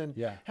gift is? And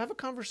have a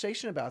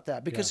conversation about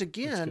that. Because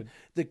again,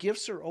 the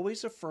gifts are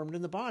always affirmed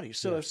in the body.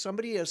 So if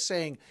somebody is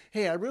saying,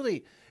 hey, I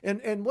really,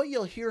 and what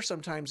you'll hear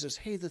sometimes is,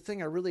 hey, the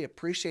thing I really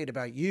appreciate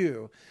about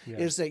you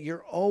is that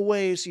you're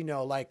always,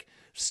 like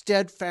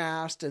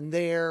steadfast and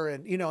there,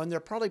 and, and they're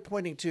probably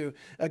pointing to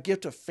a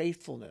gift of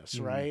faithfulness,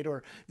 right?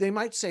 Or they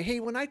might say, hey,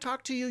 when I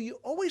talk to you, you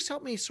always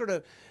help me sort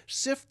of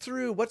sift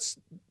through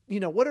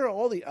what are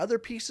all the other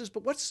pieces,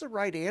 but what's the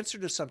right answer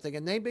to something?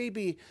 And they may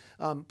be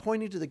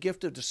pointing to the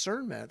gift of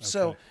discernment.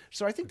 So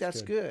I think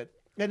that's good.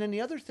 And then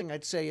the other thing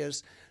I'd say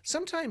is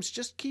sometimes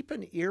just keep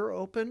an ear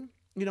open,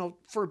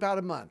 for about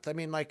a month. I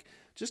mean, like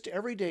just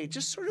every day,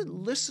 just sort of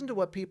listen to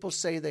what people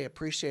say they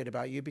appreciate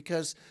about you,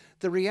 because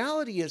the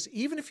reality is,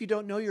 even if you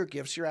don't know your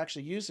gifts, you're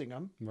actually using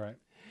them. Right.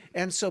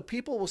 And so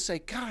people will say,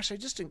 gosh, I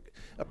just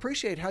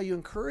appreciate how you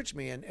encourage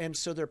me. And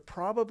so they're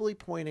probably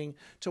pointing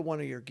to one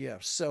of your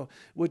gifts. So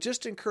we'll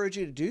just encourage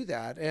you to do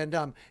that.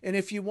 And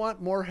if you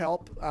want more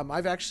help,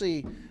 I've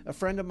actually, a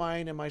friend of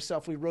mine and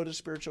myself, we wrote a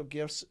spiritual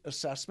gifts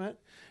assessment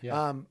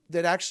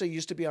that actually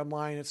used to be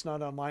online. It's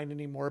not online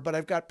anymore, but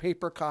I've got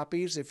paper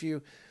copies. If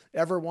you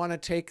ever want to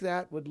take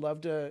that, would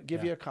love to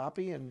give you a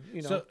copy. And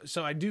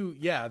so I do.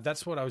 Yeah,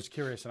 that's what I was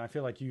curious, and I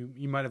feel like you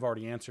might have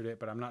already answered it,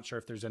 but I'm not sure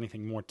if there's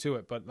anything more to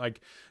it. But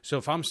like, so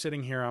if I'm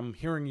sitting here, I'm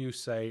hearing you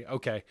say,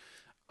 okay,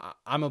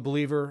 I'm a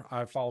believer,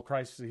 I follow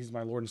Christ, He's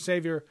my Lord and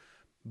Savior,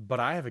 but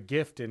I have a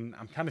gift, and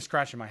I'm kind of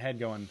scratching my head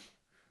going,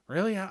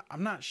 really,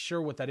 I'm not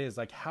sure what that is.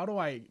 Like, how do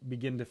I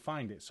begin to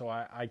find it so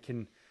I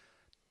can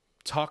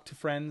talk to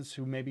friends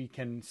who maybe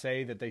can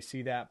say that they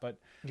see that, but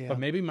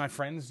maybe my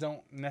friends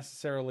don't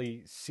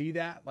necessarily see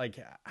that. Like,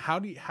 how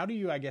do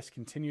you, I guess,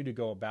 continue to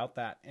go about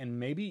that, and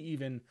maybe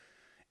even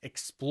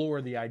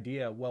explore the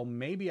idea, well,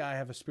 maybe I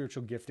have a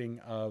spiritual gifting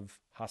of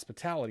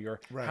hospitality,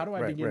 or how do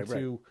I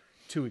begin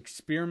to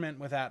experiment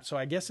with that? So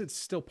I guess it's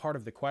still part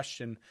of the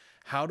question.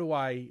 How do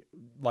I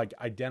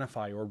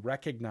identify or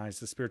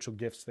recognize the spiritual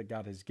gifts that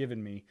God has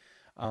given me?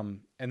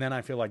 And then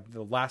I feel like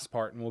the last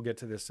part, and we'll get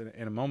to this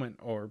in a moment,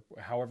 or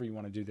however you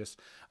want to do this,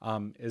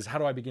 is how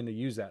do I begin to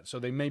use that? So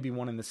they may be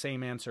one and the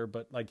same answer,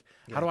 but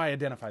how do I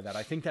identify that?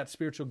 I think that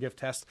spiritual gift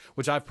test,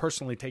 which I've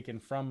personally taken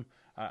from,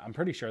 I'm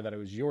pretty sure that it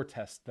was your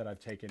test that I've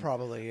taken.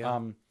 Probably,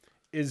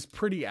 is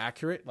pretty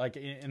accurate,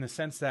 in the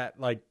sense that,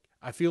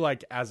 I feel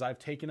like as I've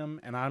taken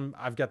them, and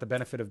I've got the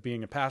benefit of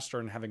being a pastor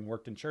and having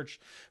worked in church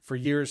for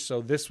years.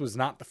 So this was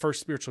not the first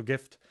spiritual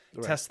gift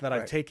test that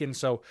I've taken.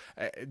 So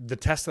the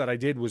test that I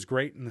did was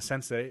great in the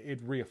sense that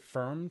it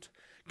reaffirmed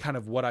kind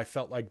of what I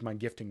felt like my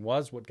gifting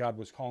was, what God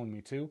was calling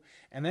me to.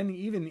 And then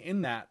even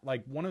in that,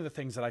 one of the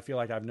things that I feel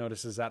like I've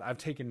noticed is that I've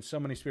taken so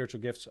many spiritual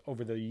gifts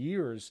over the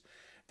years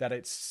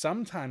that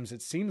sometimes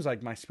it seems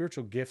like my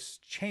spiritual gifts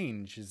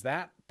change. Is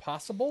that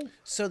possible?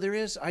 So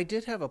I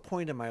did have a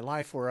point in my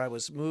life where I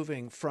was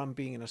moving from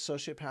being an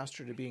associate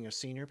pastor to being a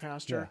senior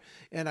pastor.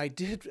 Yeah. And I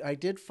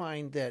did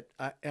find that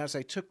as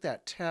I took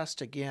that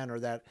test again,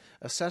 or that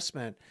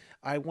assessment,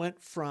 I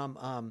went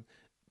from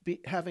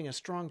having a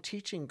strong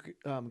teaching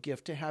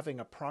gift to having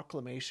a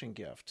proclamation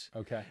gift.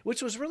 Okay.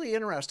 Which was really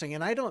interesting.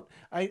 And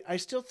I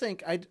still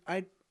think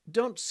I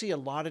don't see a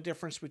lot of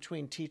difference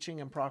between teaching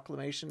and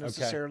proclamation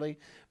necessarily,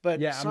 but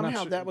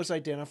somehow that was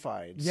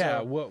identified. Yeah.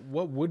 So,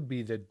 what would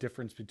be the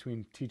difference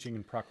between teaching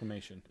and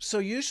proclamation? so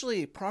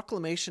usually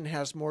proclamation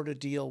has more to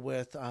deal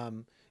with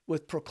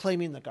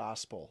proclaiming the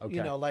gospel, Okay.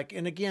 you know, like,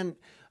 and again,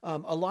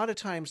 a lot of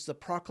times the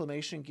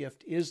proclamation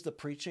gift is the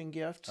preaching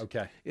gift.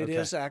 Okay. It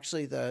is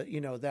actually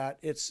that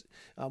it's,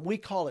 we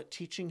call it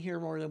teaching here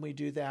more than we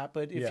do that.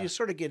 But if you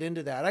sort of get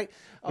into that,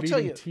 I'll tell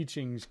you.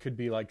 Teachings could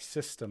be like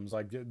systems,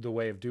 like the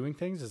way of doing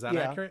things. Is that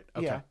accurate?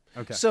 Okay. Yeah.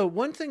 Okay. So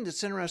one thing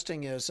that's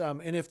interesting is,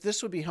 and if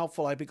this would be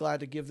helpful, I'd be glad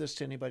to give this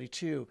to anybody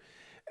too.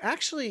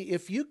 Actually,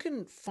 if you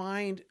can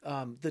find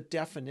the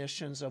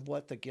definitions of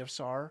what the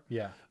gifts are,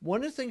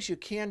 one of the things you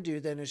can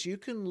do then is you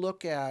can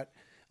look at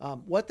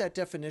what that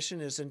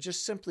definition is and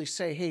just simply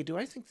say, hey, do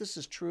I think this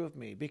is true of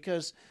me?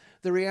 Because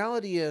the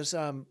reality is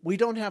we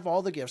don't have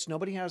all the gifts.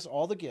 Nobody has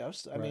all the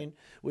gifts. I mean,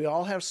 we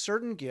all have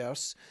certain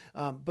gifts.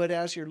 But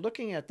as you're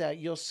looking at that,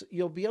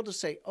 you'll be able to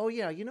say, oh,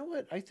 yeah, you know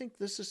what? I think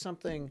this is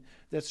something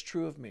that's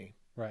true of me.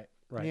 Right.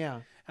 Right. Yeah.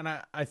 And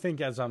I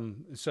think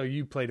so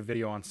you played a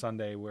video on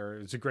Sunday where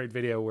it's a great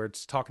video where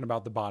it's talking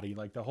about the body,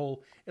 like the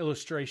whole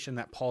illustration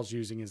that Paul's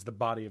using is the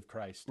body of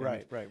Christ.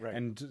 Right.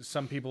 And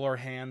some people are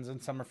hands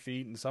and some are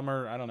feet and some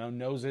are, I don't know,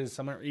 noses,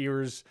 some are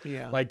ears.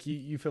 Yeah. Like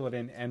you fill it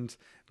in. And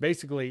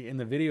basically in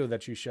the video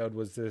that you showed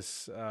was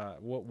this,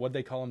 what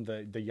they call him,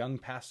 the young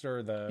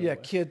pastor,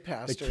 kid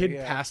pastor. The kid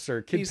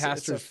pastor.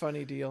 It's a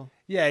funny deal.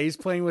 Yeah, he's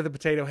playing with a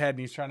potato head and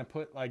he's trying to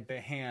put like the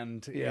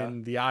hand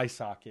in the eye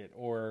socket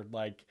or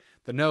like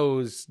the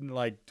nose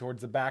like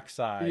towards the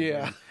backside.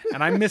 Yeah.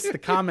 And I missed the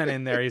comment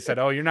in there. He said,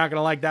 "Oh, you're not going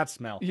to like that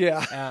smell."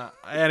 Yeah.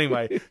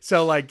 Anyway,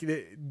 so like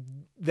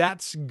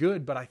that's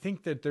good, but I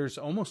think that there's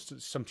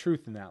almost some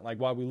truth in that. Like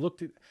while we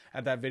looked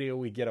at that video,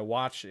 we get to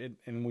watch it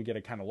and we get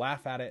to kind of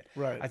laugh at it.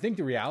 Right. I think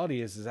the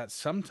reality is that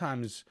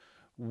sometimes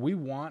we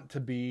want to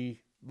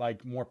be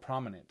like more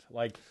prominent.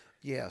 Like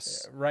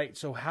yes. Right.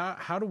 So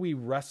how do we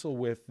wrestle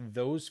with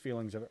those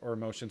feelings or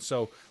emotions?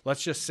 So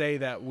let's just say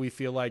that we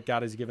feel like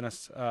God has given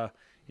us,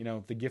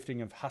 the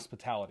gifting of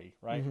hospitality,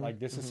 right? Mm-hmm, like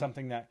this is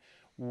something that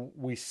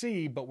we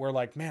see, but we're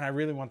like, man, I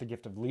really want the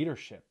gift of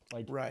leadership.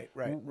 Like,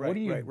 what do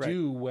you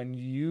do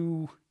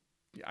when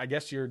I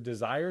guess your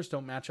desires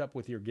don't match up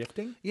with your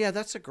gifting? Yeah,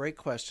 that's a great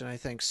question, I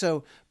think.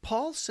 So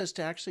Paul says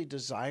to actually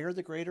desire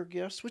the greater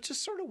gifts, which is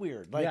sort of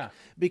weird.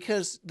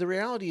 Because the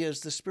reality is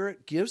the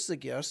Spirit gives the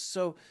gifts.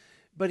 So,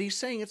 but he's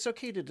saying it's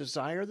okay to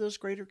desire those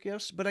greater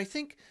gifts. But I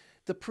think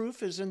the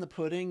proof is in the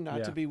pudding,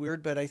 not to be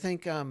weird. But I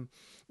think,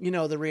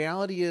 the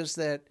reality is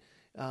that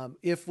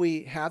if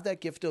we have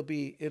that gift,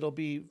 it'll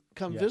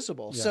become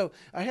visible. Yeah. So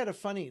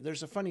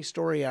there's a funny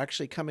story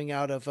actually coming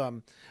out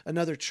of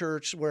another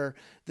church where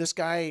this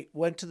guy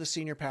went to the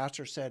senior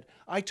pastor, said,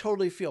 I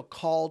totally feel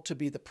called to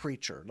be the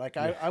preacher. Like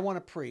I want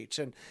to preach.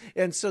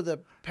 And so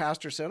the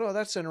pastor said, oh,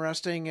 that's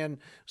interesting. And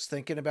was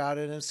thinking about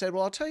it and said,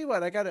 well, I'll tell you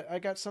what, I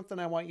got something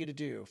I want you to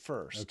do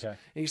first. Okay.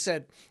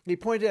 And he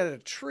pointed at a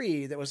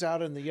tree that was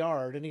out in the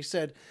yard. And he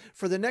said,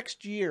 for the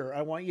next year,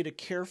 I want you to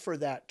care for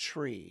that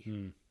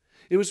tree.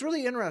 It was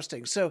really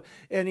interesting. So,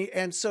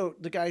 so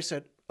the guy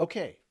said,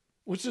 okay,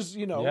 which is,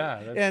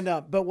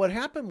 but what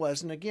happened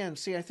was, and again,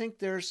 see, I think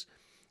there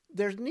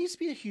needs to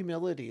be a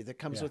humility that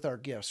comes with our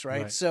gifts,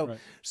 right? So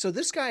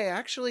this guy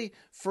actually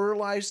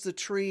fertilized the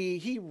tree.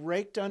 He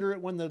raked under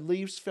it when the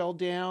leaves fell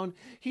down.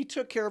 He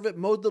took care of it,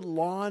 mowed the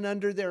lawn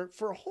under there.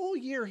 For a whole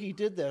year, he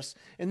did this.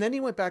 And then he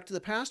went back to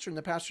the pastor, and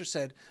the pastor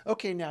said,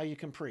 okay, now you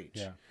can preach.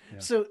 Yeah.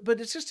 So, but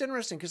it's just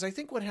interesting because I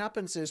think what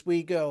happens is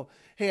we go,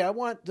 hey, I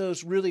want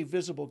those really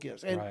visible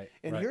gifts. And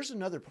here's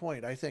another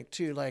point, I think,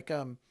 too. Like,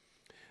 and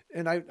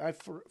I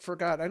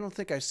forgot, I don't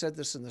think I said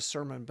this in the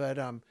sermon, but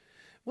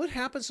what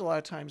happens a lot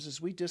of times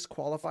is we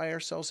disqualify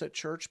ourselves at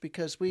church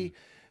because we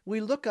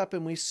look up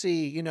and we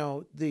see,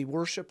 the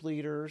worship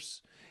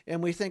leaders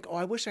and we think, oh,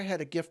 I wish I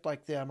had a gift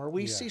like them. Or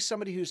we see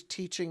somebody who's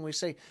teaching, we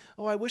say,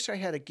 oh, I wish I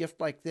had a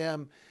gift like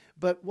them.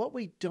 But what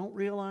we don't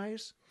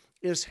realize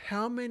is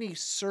how many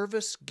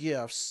service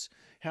gifts,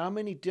 how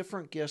many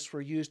different gifts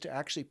were used to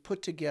actually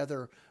put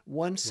together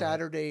one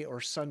Saturday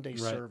or Sunday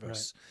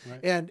service. Right.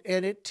 And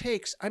it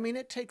takes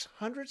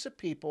hundreds of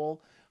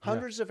people,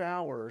 hundreds of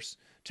hours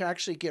to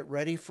actually get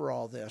ready for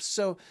all this.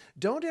 So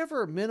don't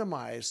ever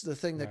minimize the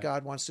thing that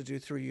God wants to do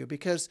through you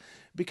because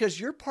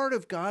you're part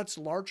of God's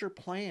larger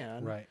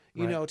plan,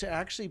 to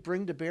actually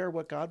bring to bear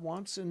what God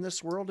wants in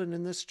this world and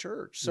in this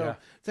church. So I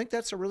think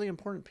that's a really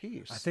important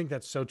piece. I think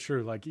that's so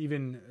true. Like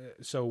even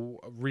so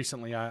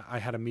recently I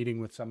had a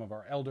meeting with some of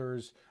our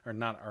elders, or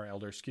not our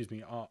elders, excuse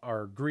me,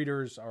 our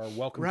greeters, our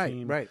welcome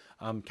team,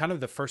 kind of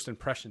the first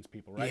impressions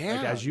people, right? Yeah,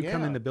 like as you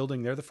come in the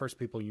building, they're the first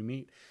people you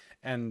meet.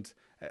 And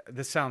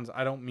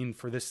I don't mean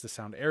for this to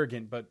sound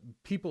arrogant, but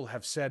people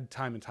have said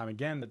time and time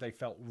again that they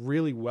felt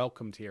really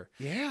welcomed here.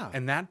 Yeah.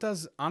 And that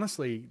does,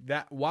 honestly,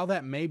 that while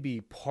that may be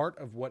part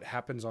of what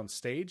happens on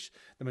stage,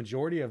 the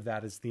majority of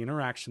that is the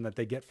interaction that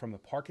they get from the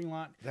parking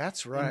lot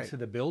That's right. into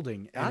the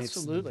building. And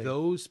Absolutely. it's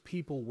those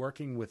people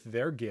working with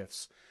their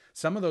gifts.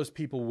 Some of those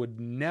people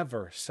would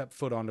never set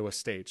foot onto a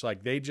stage.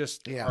 Like they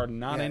just are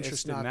not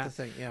interested in that. It's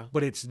not the thing, yeah.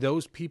 But it's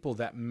those people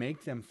that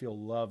make them feel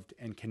loved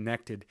and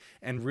connected,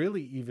 and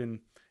really even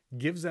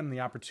gives them the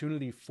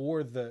opportunity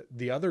for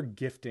the other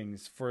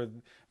giftings, for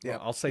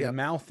I'll say the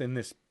mouth in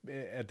this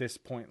at this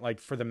point, like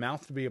for the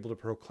mouth to be able to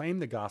proclaim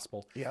the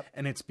gospel. Yep.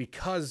 And it's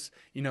because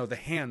the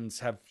hands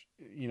have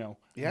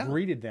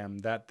greeted them,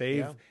 that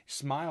they've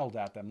smiled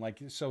at them. Like,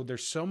 so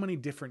there's so many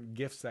different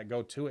gifts that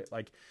go to it.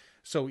 Like,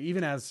 so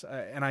even as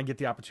and I get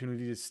the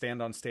opportunity to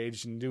stand on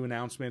stage and do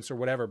announcements or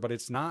whatever, but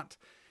it's not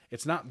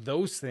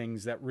those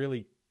things that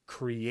really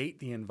create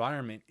the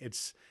environment.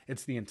 It's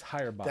the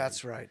entire body.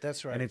 That's right.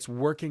 And it's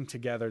working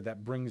together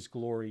that brings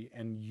glory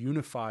and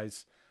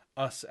unifies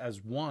us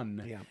as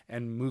one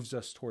and moves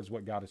us towards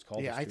what God has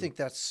called us to. I think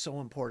that's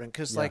so important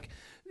because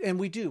and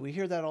we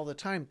hear that all the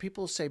time.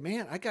 People say,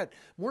 man, I got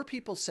more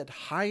people said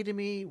hi to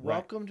me,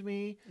 welcomed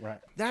me. Right.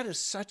 That is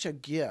such a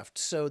gift.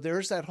 So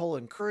there's that whole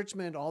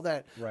encouragement, all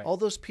that, all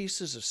those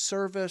pieces of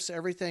service,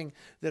 everything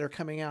that are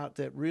coming out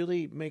that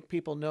really make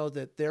people know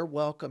that they're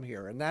welcome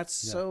here. And that's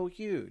so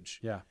huge.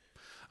 Yeah.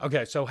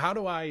 Okay, so how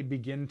do I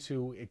begin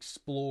to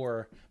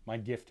explore my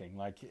gifting?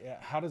 Like,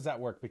 how does that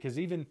work? Because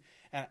even,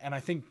 and I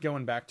think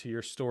going back to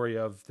your story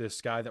of this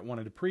guy that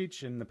wanted to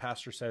preach and the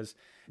pastor says,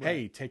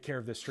 hey, take care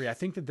of this tree. I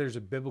think that there's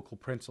a biblical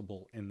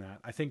principle in that.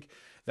 I think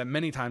that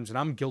many times, and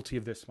I'm guilty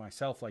of this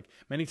myself, like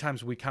many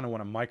times we kind of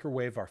want to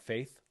microwave our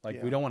faith.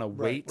 Like we don't want to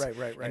wait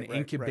and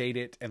incubate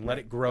it and let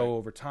it grow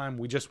over time.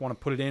 We just want to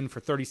put it in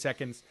for 30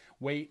 seconds,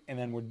 wait, and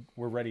then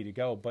we're ready to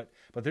go. But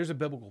there's a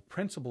biblical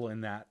principle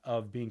in that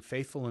of being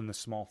faithful in the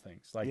small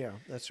things. Like,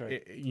 that's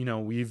right.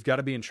 We've got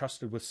to be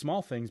entrusted with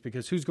small things,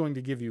 because who's going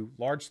to give you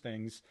large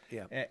things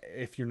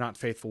if you're not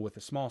faithful with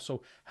the small?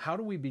 So how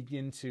do we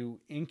begin to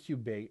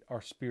incubate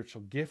our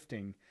spiritual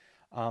gifting?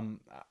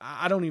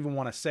 I don't even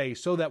want to say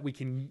so that we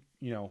can,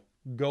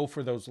 go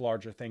for those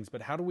larger things,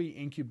 but how do we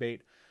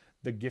incubate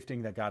the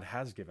gifting that God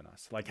has given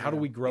us? Like, how do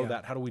we grow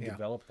that? How do we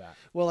develop that?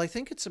 Well, I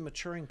think it's a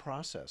maturing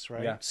process,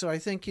 right? Yeah. So I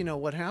think,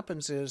 what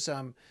happens is,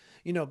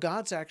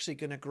 God's actually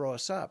going to grow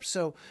us up.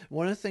 So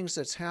one of the things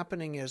that's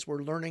happening is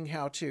we're learning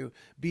how to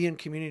be in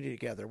community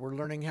together. We're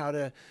learning how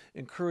to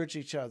encourage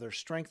each other,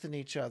 strengthen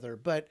each other.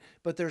 But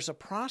there's a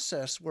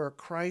process where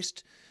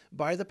Christ,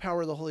 by the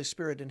power of the Holy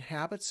Spirit,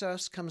 inhabits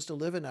us, comes to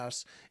live in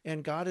us,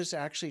 and God is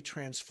actually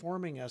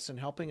transforming us and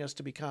helping us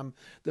to become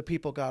the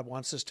people God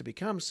wants us to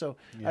become. So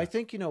I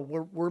think,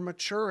 we're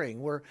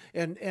maturing.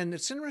 And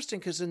it's interesting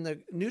because in the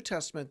New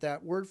Testament,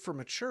 that word for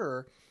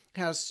mature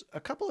has a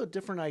couple of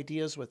different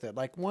ideas with it.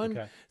 Like one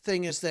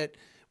thing is that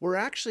we're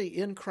actually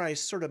in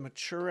Christ sort of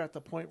mature at the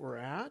point we're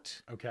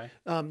at. Okay.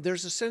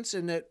 There's a sense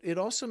in that it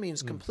also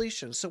means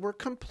completion. So we're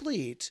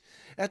complete.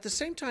 At the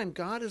same time,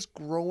 God is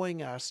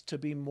growing us to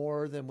be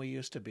more than we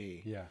used to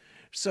be. Yeah.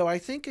 So I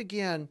think,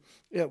 again,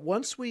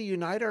 once we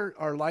unite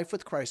our life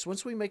with Christ,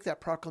 once we make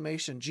that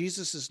proclamation,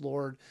 Jesus is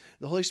Lord,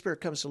 the Holy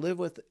Spirit comes to live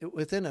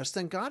within us,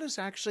 then God is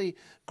actually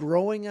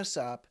growing us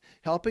up,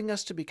 helping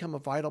us to become a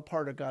vital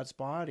part of God's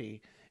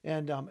body,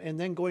 and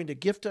then going to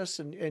gift us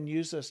and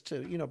use us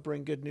to,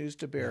 bring good news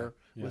to bear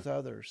with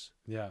others.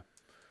 Yeah.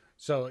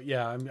 So,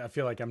 I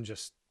feel like I'm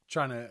just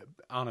trying to,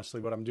 honestly,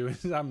 what I'm doing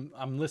is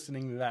I'm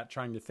listening to that,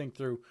 trying to think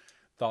through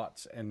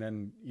thoughts and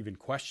then even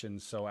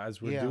questions. So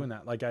as we're doing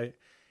that,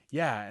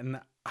 and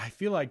I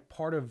feel like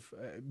part of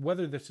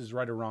whether this is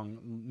right or wrong,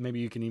 maybe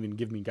you can even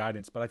give me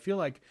guidance, but I feel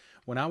like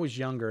when I was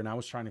younger and I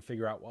was trying to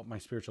figure out what my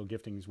spiritual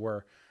giftings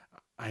were,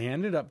 I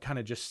ended up kind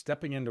of just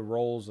stepping into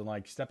roles and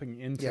like stepping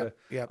into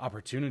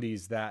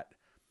opportunities that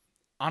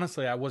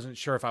honestly I wasn't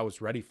sure if I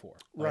was ready for.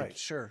 Right.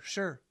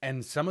 Sure.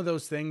 And some of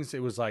those things,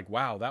 it was like,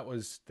 wow, that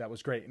was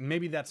great. And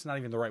maybe that's not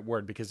even the right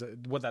word, because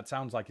what that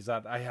sounds like is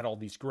that I had all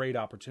these great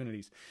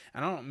opportunities.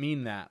 And I don't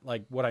mean that.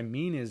 Like, what I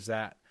mean is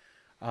that,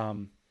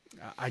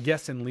 I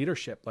guess in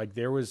leadership, like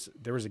there was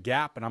a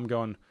gap, and I'm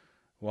going,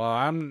 well,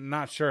 I'm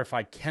not sure if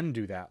I can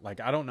do that.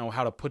 Like, I don't know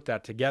how to put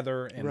that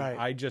together. And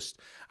I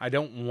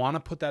don't want to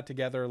put that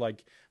together.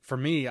 Like, for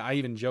me, I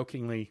even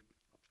jokingly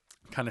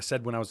kind of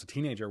said when I was a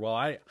teenager, well,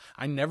 I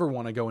never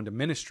want to go into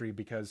ministry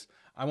because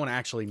I want to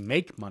actually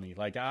make money.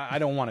 Like, I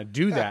don't want to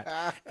do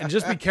that. And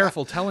just be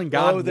careful telling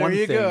God one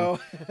thing. Go.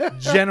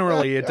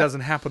 Generally, it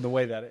doesn't happen the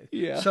way that it.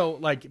 Yeah. So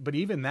like, but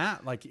even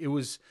that, like, it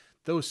was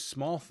those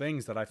small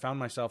things that I found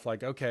myself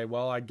like, okay,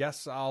 well, I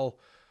guess I'll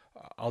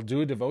do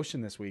a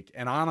devotion this week.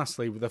 And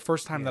honestly, the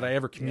first time that I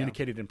ever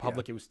communicated in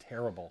public, it was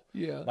terrible.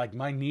 Yeah. Like,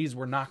 my knees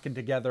were knocking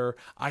together.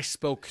 I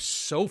spoke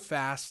so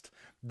fast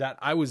that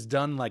I was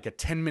done like a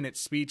 10-minute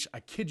speech,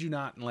 I kid you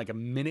not, in like a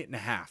minute and a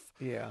half.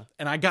 Yeah.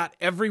 And I got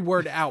every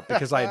word out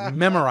because I had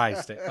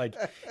memorized it. Like,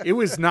 it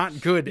was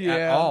not good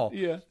at all.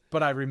 Yeah.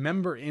 But I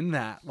remember in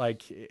that,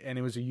 like, and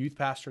it was a youth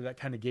pastor that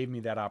kind of gave me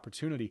that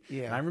opportunity.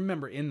 Yeah. And I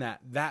remember in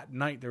that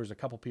night, there was a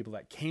couple people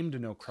that came to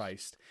know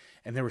Christ.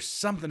 And there was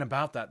something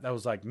about that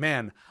was like,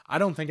 man, I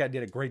don't think I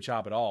did a great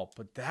job at all.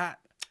 But that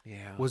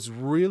was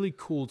really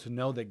cool to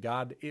know that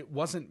God, it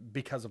wasn't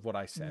because of what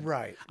I said.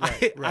 Right.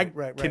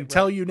 I can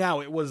tell you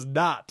now, it was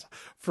not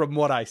from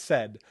what I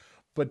said.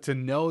 But to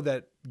know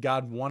that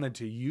God wanted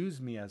to use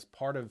me as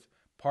part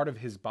of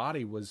his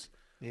body was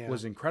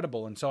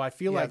incredible. And so I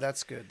feel like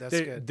that's good.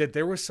 That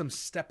there was some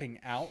stepping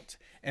out,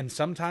 and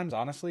sometimes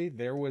honestly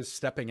there was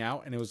stepping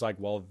out and it was like,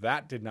 well,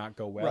 that did not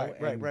go well.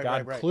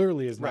 God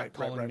clearly is not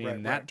calling me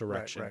in that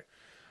direction.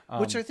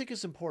 Which I think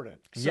is important.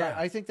 So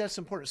I think that's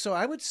important. So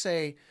I would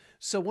say,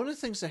 one of the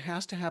things that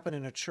has to happen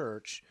in a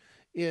church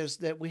is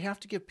that we have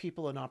to give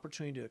people an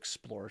opportunity to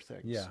explore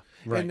things. Yeah,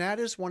 right. And that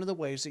is one of the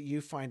ways that you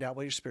find out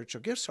what your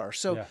spiritual gifts are.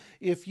 So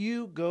if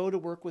you go to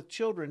work with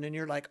children and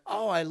you're like,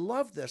 oh, I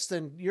love this,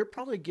 then you're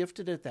probably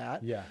gifted at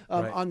that. Yeah.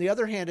 On the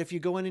other hand, if you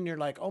go in and you're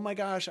like, oh my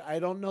gosh, I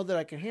don't know that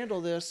I can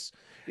handle this,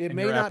 and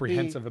you're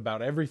apprehensive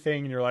about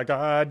everything, and you're like,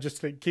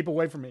 just keep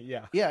away from it.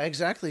 Yeah. Yeah,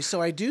 exactly.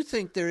 So I do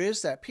think there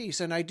is that piece.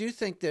 And I do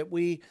think that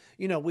we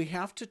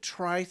have to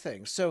try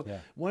things. So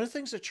one of the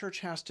things the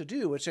church has to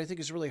do, which I think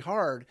is really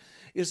hard,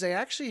 is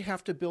they actually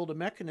have to build a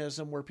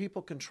mechanism where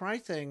people can try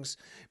things,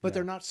 but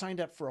they're not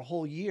signed up for a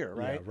whole year,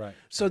 right? Yeah, right.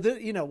 So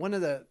one of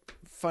the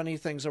funny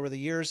things over the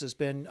years has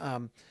been,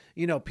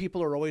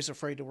 people are always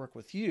afraid to work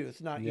with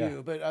youth, not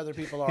you, but other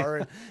people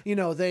are.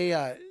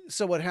 And,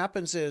 so what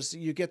happens is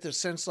you get this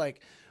sense like,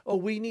 oh,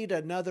 we need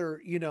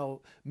another,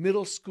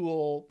 middle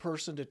school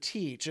person to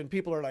teach. And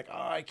people are like,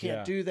 oh, I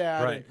can't do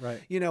that.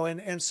 Right.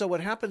 And so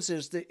what happens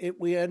is that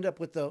we end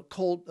up with the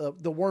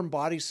warm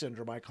body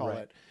syndrome, I call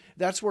it.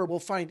 That's where we'll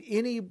find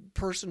any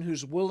person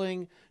who's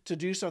willing to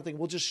do something.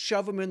 We'll just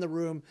shove them in the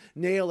room,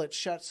 nail it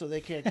shut so they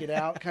can't get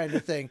out, kind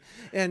of thing.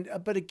 And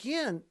but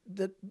again,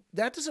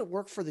 that doesn't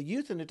work for the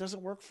youth, and it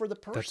doesn't work for the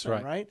person,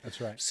 right? That's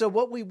right. So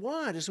what we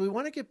want is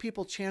to give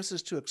people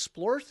chances to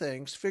explore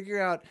things, figure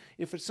out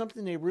if it's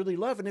something they really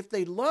love, and if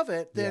they love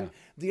it, then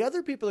the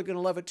other people are going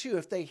to love it too.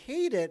 If they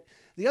hate it,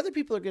 the other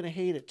people are going to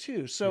hate it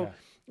too. So.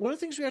 One of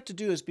the things we have to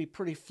do is be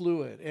pretty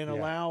fluid and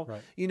allow,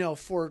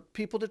 for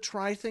people to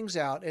try things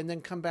out and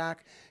then come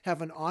back,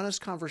 have an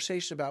honest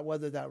conversation about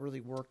whether that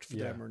really worked for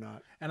them or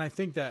not. And I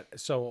think that,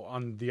 so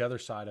on the other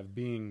side of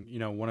being,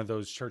 one of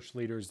those church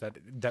leaders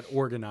that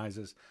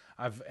organizes,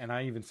 and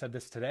I even said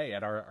this today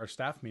at our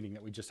staff meeting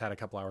that we just had a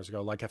couple hours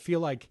ago, like, I feel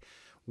like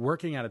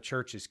working at a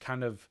church is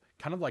kind of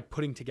like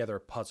putting together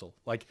a puzzle.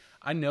 Like,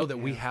 I know that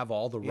we have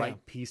all the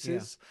right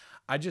pieces.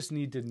 I just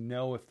need to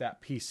know if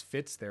that piece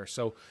fits there.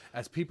 So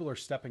as people are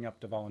stepping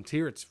up to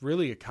volunteer, it's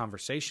really a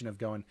conversation of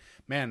going,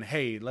 man,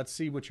 hey, let's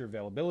see what your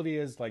availability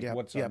is, like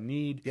what's our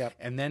need,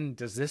 and then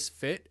does this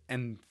fit,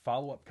 and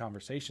follow-up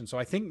conversation. So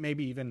I think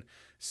maybe even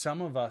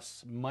some of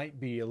us might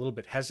be a little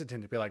bit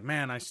hesitant to be like,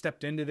 man, I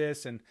stepped into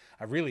this and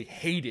I really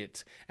hate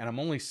it, and I'm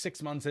only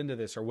 6 months into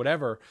this or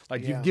whatever.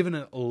 Like, you've given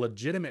it a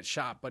legitimate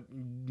shot, but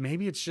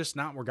maybe it's just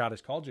not where God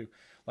has called you.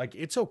 Like,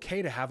 it's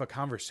okay to have a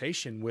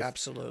conversation with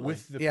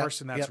the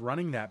person that's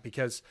running that,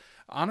 because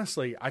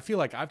honestly, I feel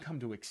like I've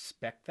come to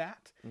expect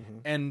that.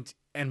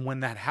 And when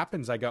that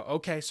happens, I go,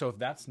 okay, so if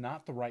that's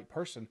not the right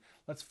person,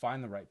 let's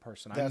find the right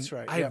person. That's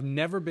right. I have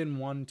never been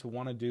one to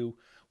want to do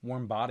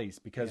warm bodies,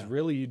 because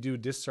really you do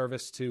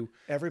disservice to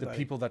the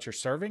people that you're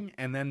serving,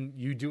 and then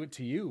you do it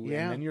to you.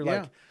 And then you're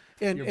like,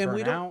 you're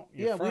we don't,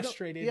 you're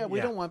frustrated.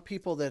 We don't want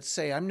people that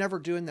say, I'm never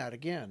doing that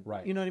again.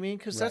 Right. You know what I mean?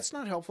 Because that's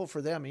not helpful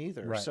for them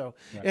either. Right. So,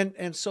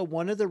 and so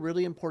one of the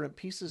really important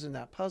pieces in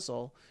that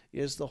puzzle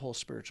is the whole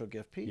spiritual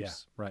gift piece. Yeah.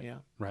 Right. Yeah.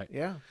 Right.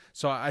 Yeah.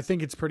 So I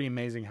think it's pretty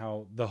amazing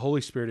how the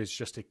Holy Spirit has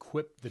just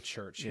equipped the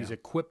church. He's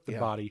equipped the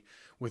body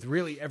with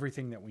really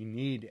everything that we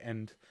need.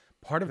 And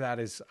part of that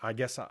is, I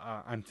guess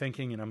I'm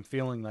thinking and I'm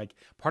feeling like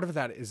part of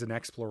that is an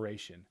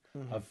exploration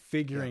of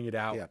figuring it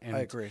out. And, I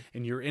agree.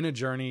 And you're in a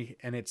journey,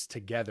 and it's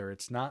together.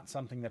 It's not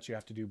something that you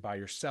have to do by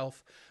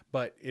yourself,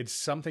 but it's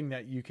something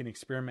that you can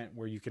experiment,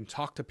 where you can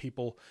talk to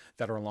people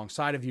that are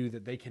alongside of you,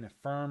 that they can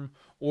affirm,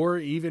 or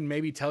even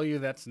maybe tell you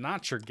that's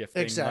not your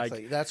gifting.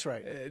 Exactly. Like, that's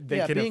right.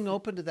 Being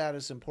open to that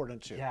is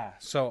important too. Yeah.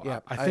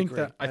 So I think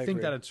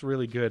that it's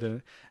really good.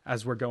 And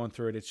as we're going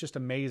through it, it's just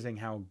amazing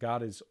how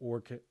God has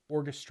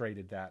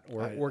orchestrated that,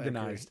 or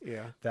organized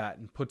that,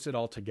 and puts it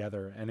all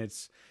together. And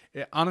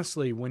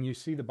honestly, when you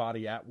see the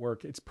body at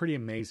work, it's pretty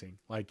amazing.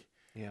 Like,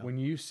 when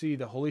you see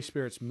the Holy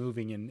Spirit's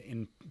moving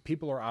and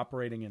people are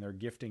operating in their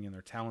gifting and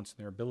their talents and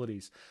their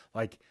abilities,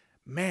 like,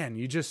 man,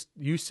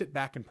 you sit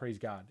back and praise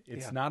God.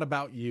 It's not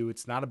about you.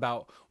 It's not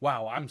about,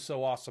 wow, I'm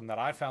so awesome that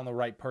I found the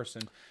right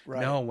person.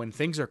 Right. No, when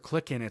things are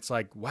clicking, it's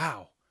like,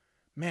 wow,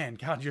 man,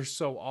 God, you're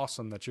so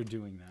awesome that you're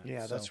doing that.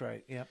 Yeah, that's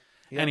right. Yep.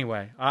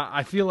 Anyway,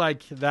 I feel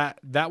like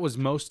that was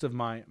most of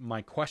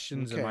my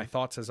questions and Okay. my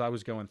thoughts as I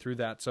was going through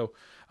that. So,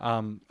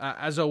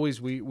 as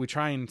always, we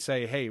try and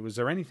say, hey, was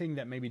there anything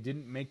that maybe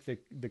didn't make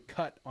the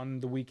cut on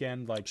the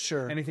weekend? Like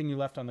Sure. anything you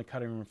left on the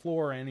cutting room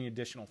floor, any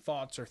additional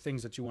thoughts or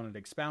things that you wanted to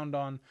expound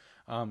on?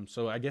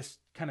 So I guess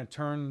kind of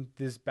turn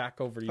this back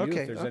over to you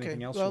if there's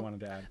anything else you wanted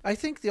to add. I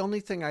think the only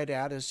thing I'd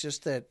add is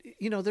just that,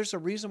 there's a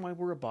reason why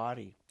we're a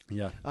body.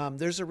 Yeah.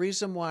 There's a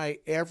reason why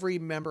every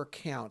member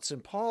counts.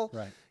 And Paul,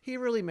 Right. he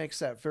really makes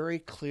that very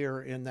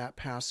clear in that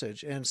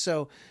passage. And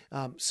so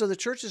the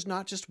church is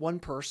not just one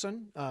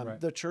person. Right.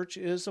 The church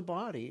is a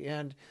body,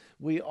 and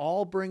we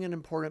all bring an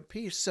important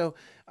piece. So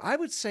I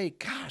would say,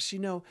 gosh,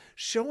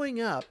 showing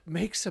up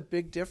makes a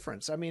big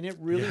difference. I mean, it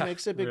really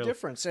makes a big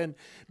difference. And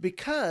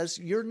because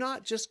you're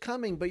not just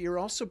coming, but you're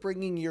also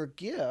bringing your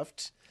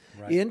gift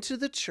into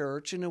the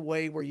church in a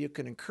way where you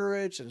can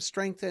encourage and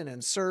strengthen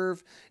and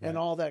serve and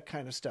all that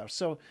kind of stuff.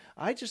 So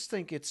I just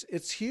think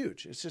it's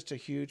huge. It's just a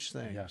huge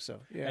thing. Yeah.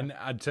 So yeah.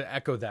 And to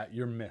echo that,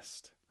 you're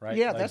missed, right?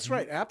 Yeah, that's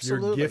right.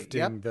 Absolutely. You're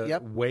gifting the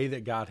Yep. way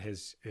that God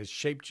has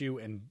shaped you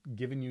and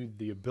given you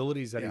the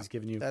abilities that He's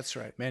given you. That's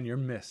right. Man, you're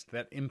missed.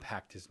 That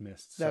impact is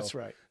missed. That's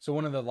right. So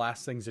one of the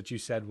last things that you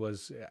said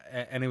was,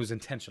 and it was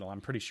intentional,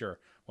 I'm pretty sure.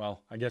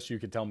 Well, I guess you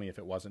could tell me if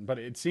it wasn't, but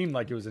it seemed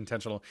like it was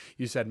intentional.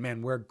 You said,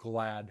 man, we're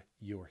glad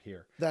you're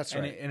here. That's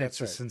right. And it's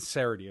a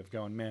sincerity of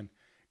going, man,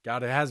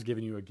 God has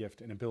given you a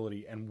gift and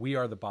ability, and we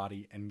are the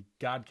body, and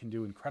God can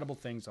do incredible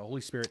things. The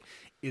Holy Spirit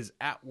is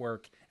at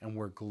work, and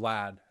we're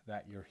glad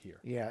that you're here.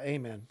 Yeah,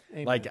 amen.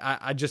 Like,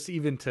 I just,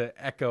 even to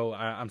echo,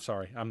 I'm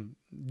sorry, I'm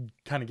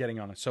kind of getting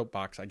on a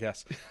soapbox, I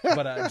guess,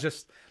 but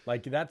just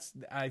like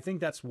I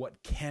think that's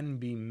what can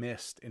be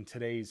missed in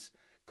today's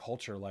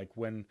culture. Like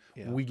when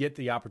we get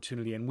the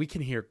opportunity and we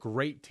can hear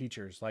great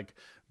teachers, like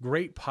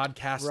great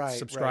podcast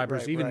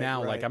subscribers,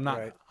 now, like I'm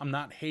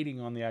not hating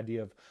on the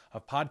idea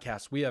of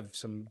podcasts. We have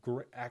some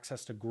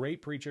access to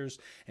great preachers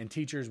and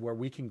teachers where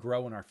we can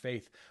grow in our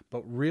faith,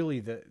 but really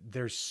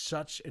there's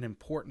such an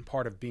important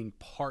part of being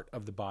part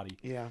of the body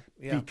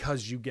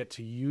because you get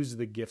to use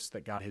the gifts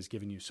that God has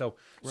given you. So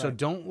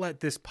don't let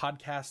this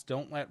podcast,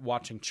 don't let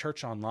watching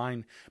church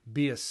online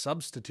be a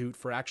substitute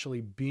for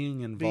actually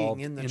being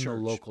involved in the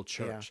local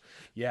church.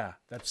 Yeah,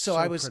 that's so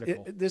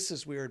critical. This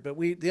is weird, but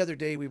the other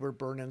day we were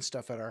burning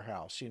stuff at our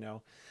house,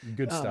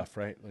 Good stuff,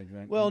 right?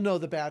 Well, no,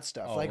 the bad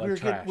stuff. Oh, like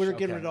like we were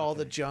getting rid of all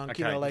the junk,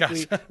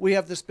 we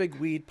have this big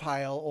weed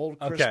pile, old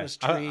Christmas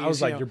trees. I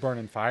was like, you're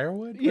burning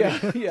firewood?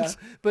 Yeah.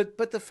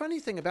 But the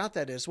funny thing about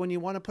that is when you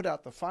want to put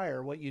out the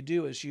fire, what you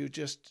do is you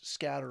just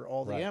scatter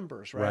all the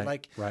embers,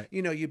 right?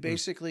 You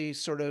basically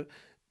sort of,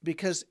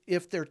 because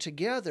if they're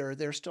together,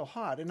 they're still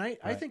hot. And I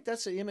think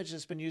that's the image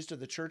that's been used of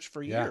the church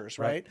for years,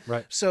 right?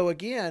 So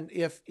again,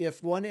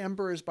 if one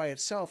ember is by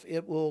itself,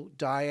 it will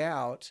die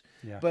out,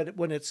 but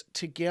when it's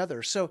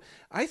together. So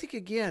I think,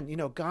 again,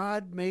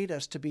 God made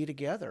us to be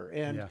together.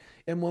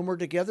 And when we're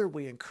together,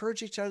 we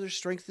encourage each other,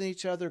 strengthen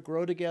each other,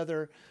 grow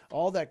together,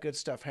 all that good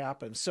stuff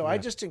happens. So I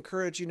just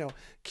encourage,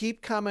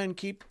 keep coming,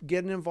 keep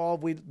getting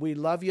involved. We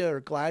love you, or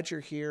glad you're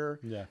here.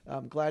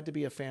 I'm glad to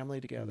be a family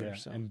together. Yeah.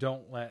 So. And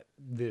don't let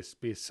this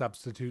be a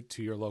substitute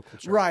to your local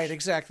church. Right,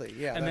 exactly.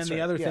 Yeah. And then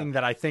the other thing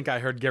that I think I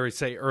heard Gary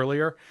say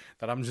earlier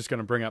that I'm just going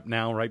to bring up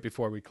now right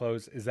before we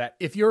close is that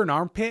if you're an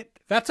armpit,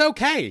 that's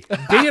okay.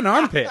 Be an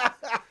armpit.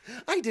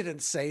 I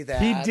didn't say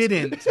that. He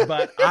didn't,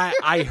 but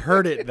I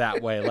heard it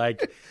that way.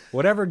 Like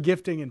whatever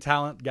gifting and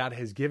talent God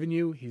has given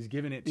you, He's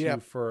given it to you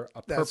for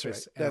a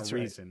purpose and a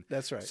reason.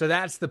 That's right. So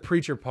that's the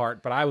preacher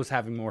part, but I was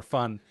having more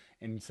fun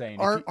in saying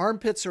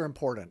armpits are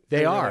important. They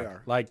really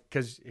are. Like,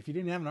 because if you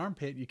didn't have an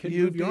armpit, you couldn't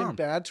move your arm. You'd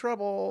be in bad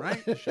trouble.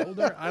 Right?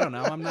 Shoulder? I don't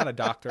know. I'm not a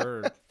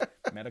doctor or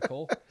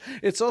medical.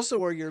 It's also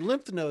where your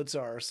lymph nodes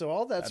are. So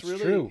all that's really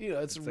true.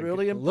 It's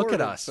really important. Look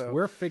at us. So.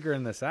 We're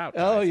figuring this out,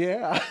 guys. Oh,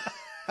 yeah.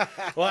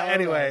 Well,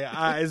 anyway,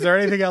 is there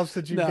anything else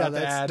that you've got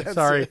to add?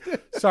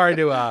 Sorry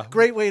to...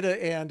 Great way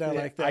to end. I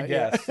like that. I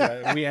guess.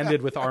 We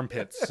ended with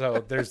armpits,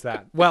 so there's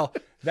that. Well,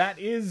 that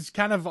is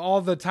kind of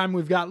all the time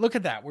we've got. Look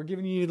at that. We're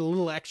giving you a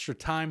little extra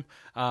time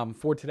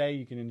for today.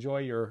 You can enjoy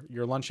your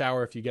lunch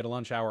hour if you get a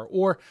lunch hour,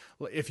 or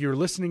if you're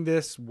listening to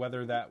this,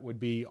 whether that would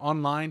be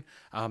online.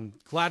 So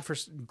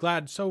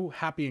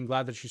happy and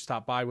glad that you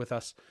stopped by with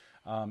us.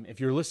 If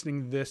you're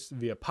listening to this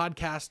via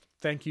podcast,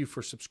 thank you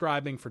for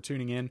subscribing, for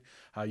tuning in.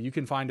 You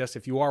can find us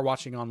if you are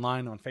watching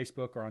online on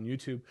Facebook or on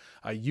YouTube.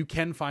 You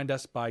can find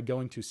us by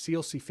going to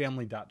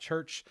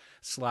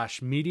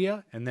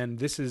clcfamily.church/media. And then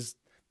this is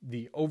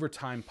the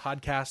Overtime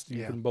podcast.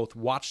 You can both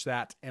watch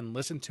that and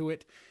listen to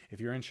it if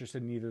you're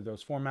interested in either of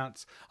those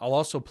formats. I'll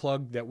also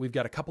plug that we've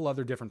got a couple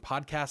other different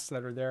podcasts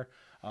that are there.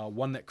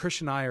 One that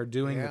Chris and I are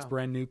doing that's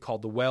brand new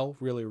called The Well,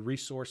 really a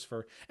resource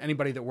for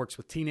anybody that works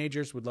with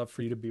teenagers. Would love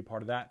for you to be a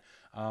part of that.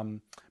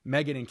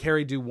 Megan and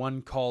Carrie do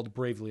one called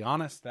Bravely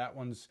Honest. That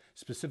one's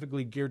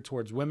specifically geared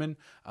towards women.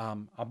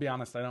 I'll be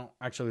honest, I don't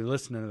actually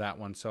listen to that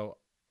one, so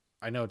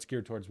I know it's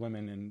geared towards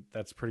women, and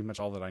that's pretty much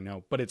all that I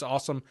know. But it's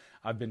awesome.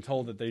 I've been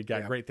told that they've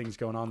got great things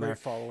going on there. Great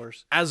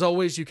followers. As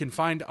always, you can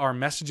find our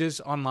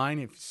messages online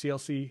at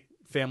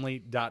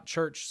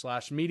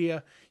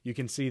family.church/media. You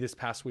can see this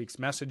past week's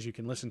message. You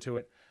can listen to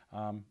it.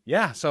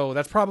 So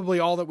that's probably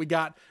all that we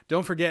got.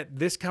 Don't forget,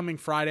 this coming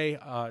Friday,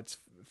 it's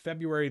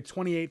February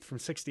 28th from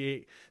 6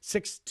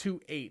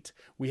 to 8.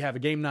 We have a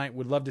game night.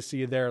 Would love to see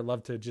you there.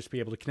 Love to just be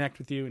able to connect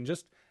with you and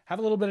just have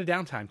a little bit of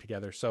downtime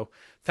together. So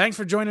thanks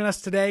for joining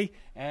us today,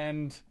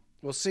 and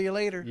we'll see you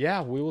later.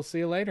 Yeah, we will see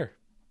you later.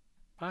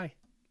 Bye.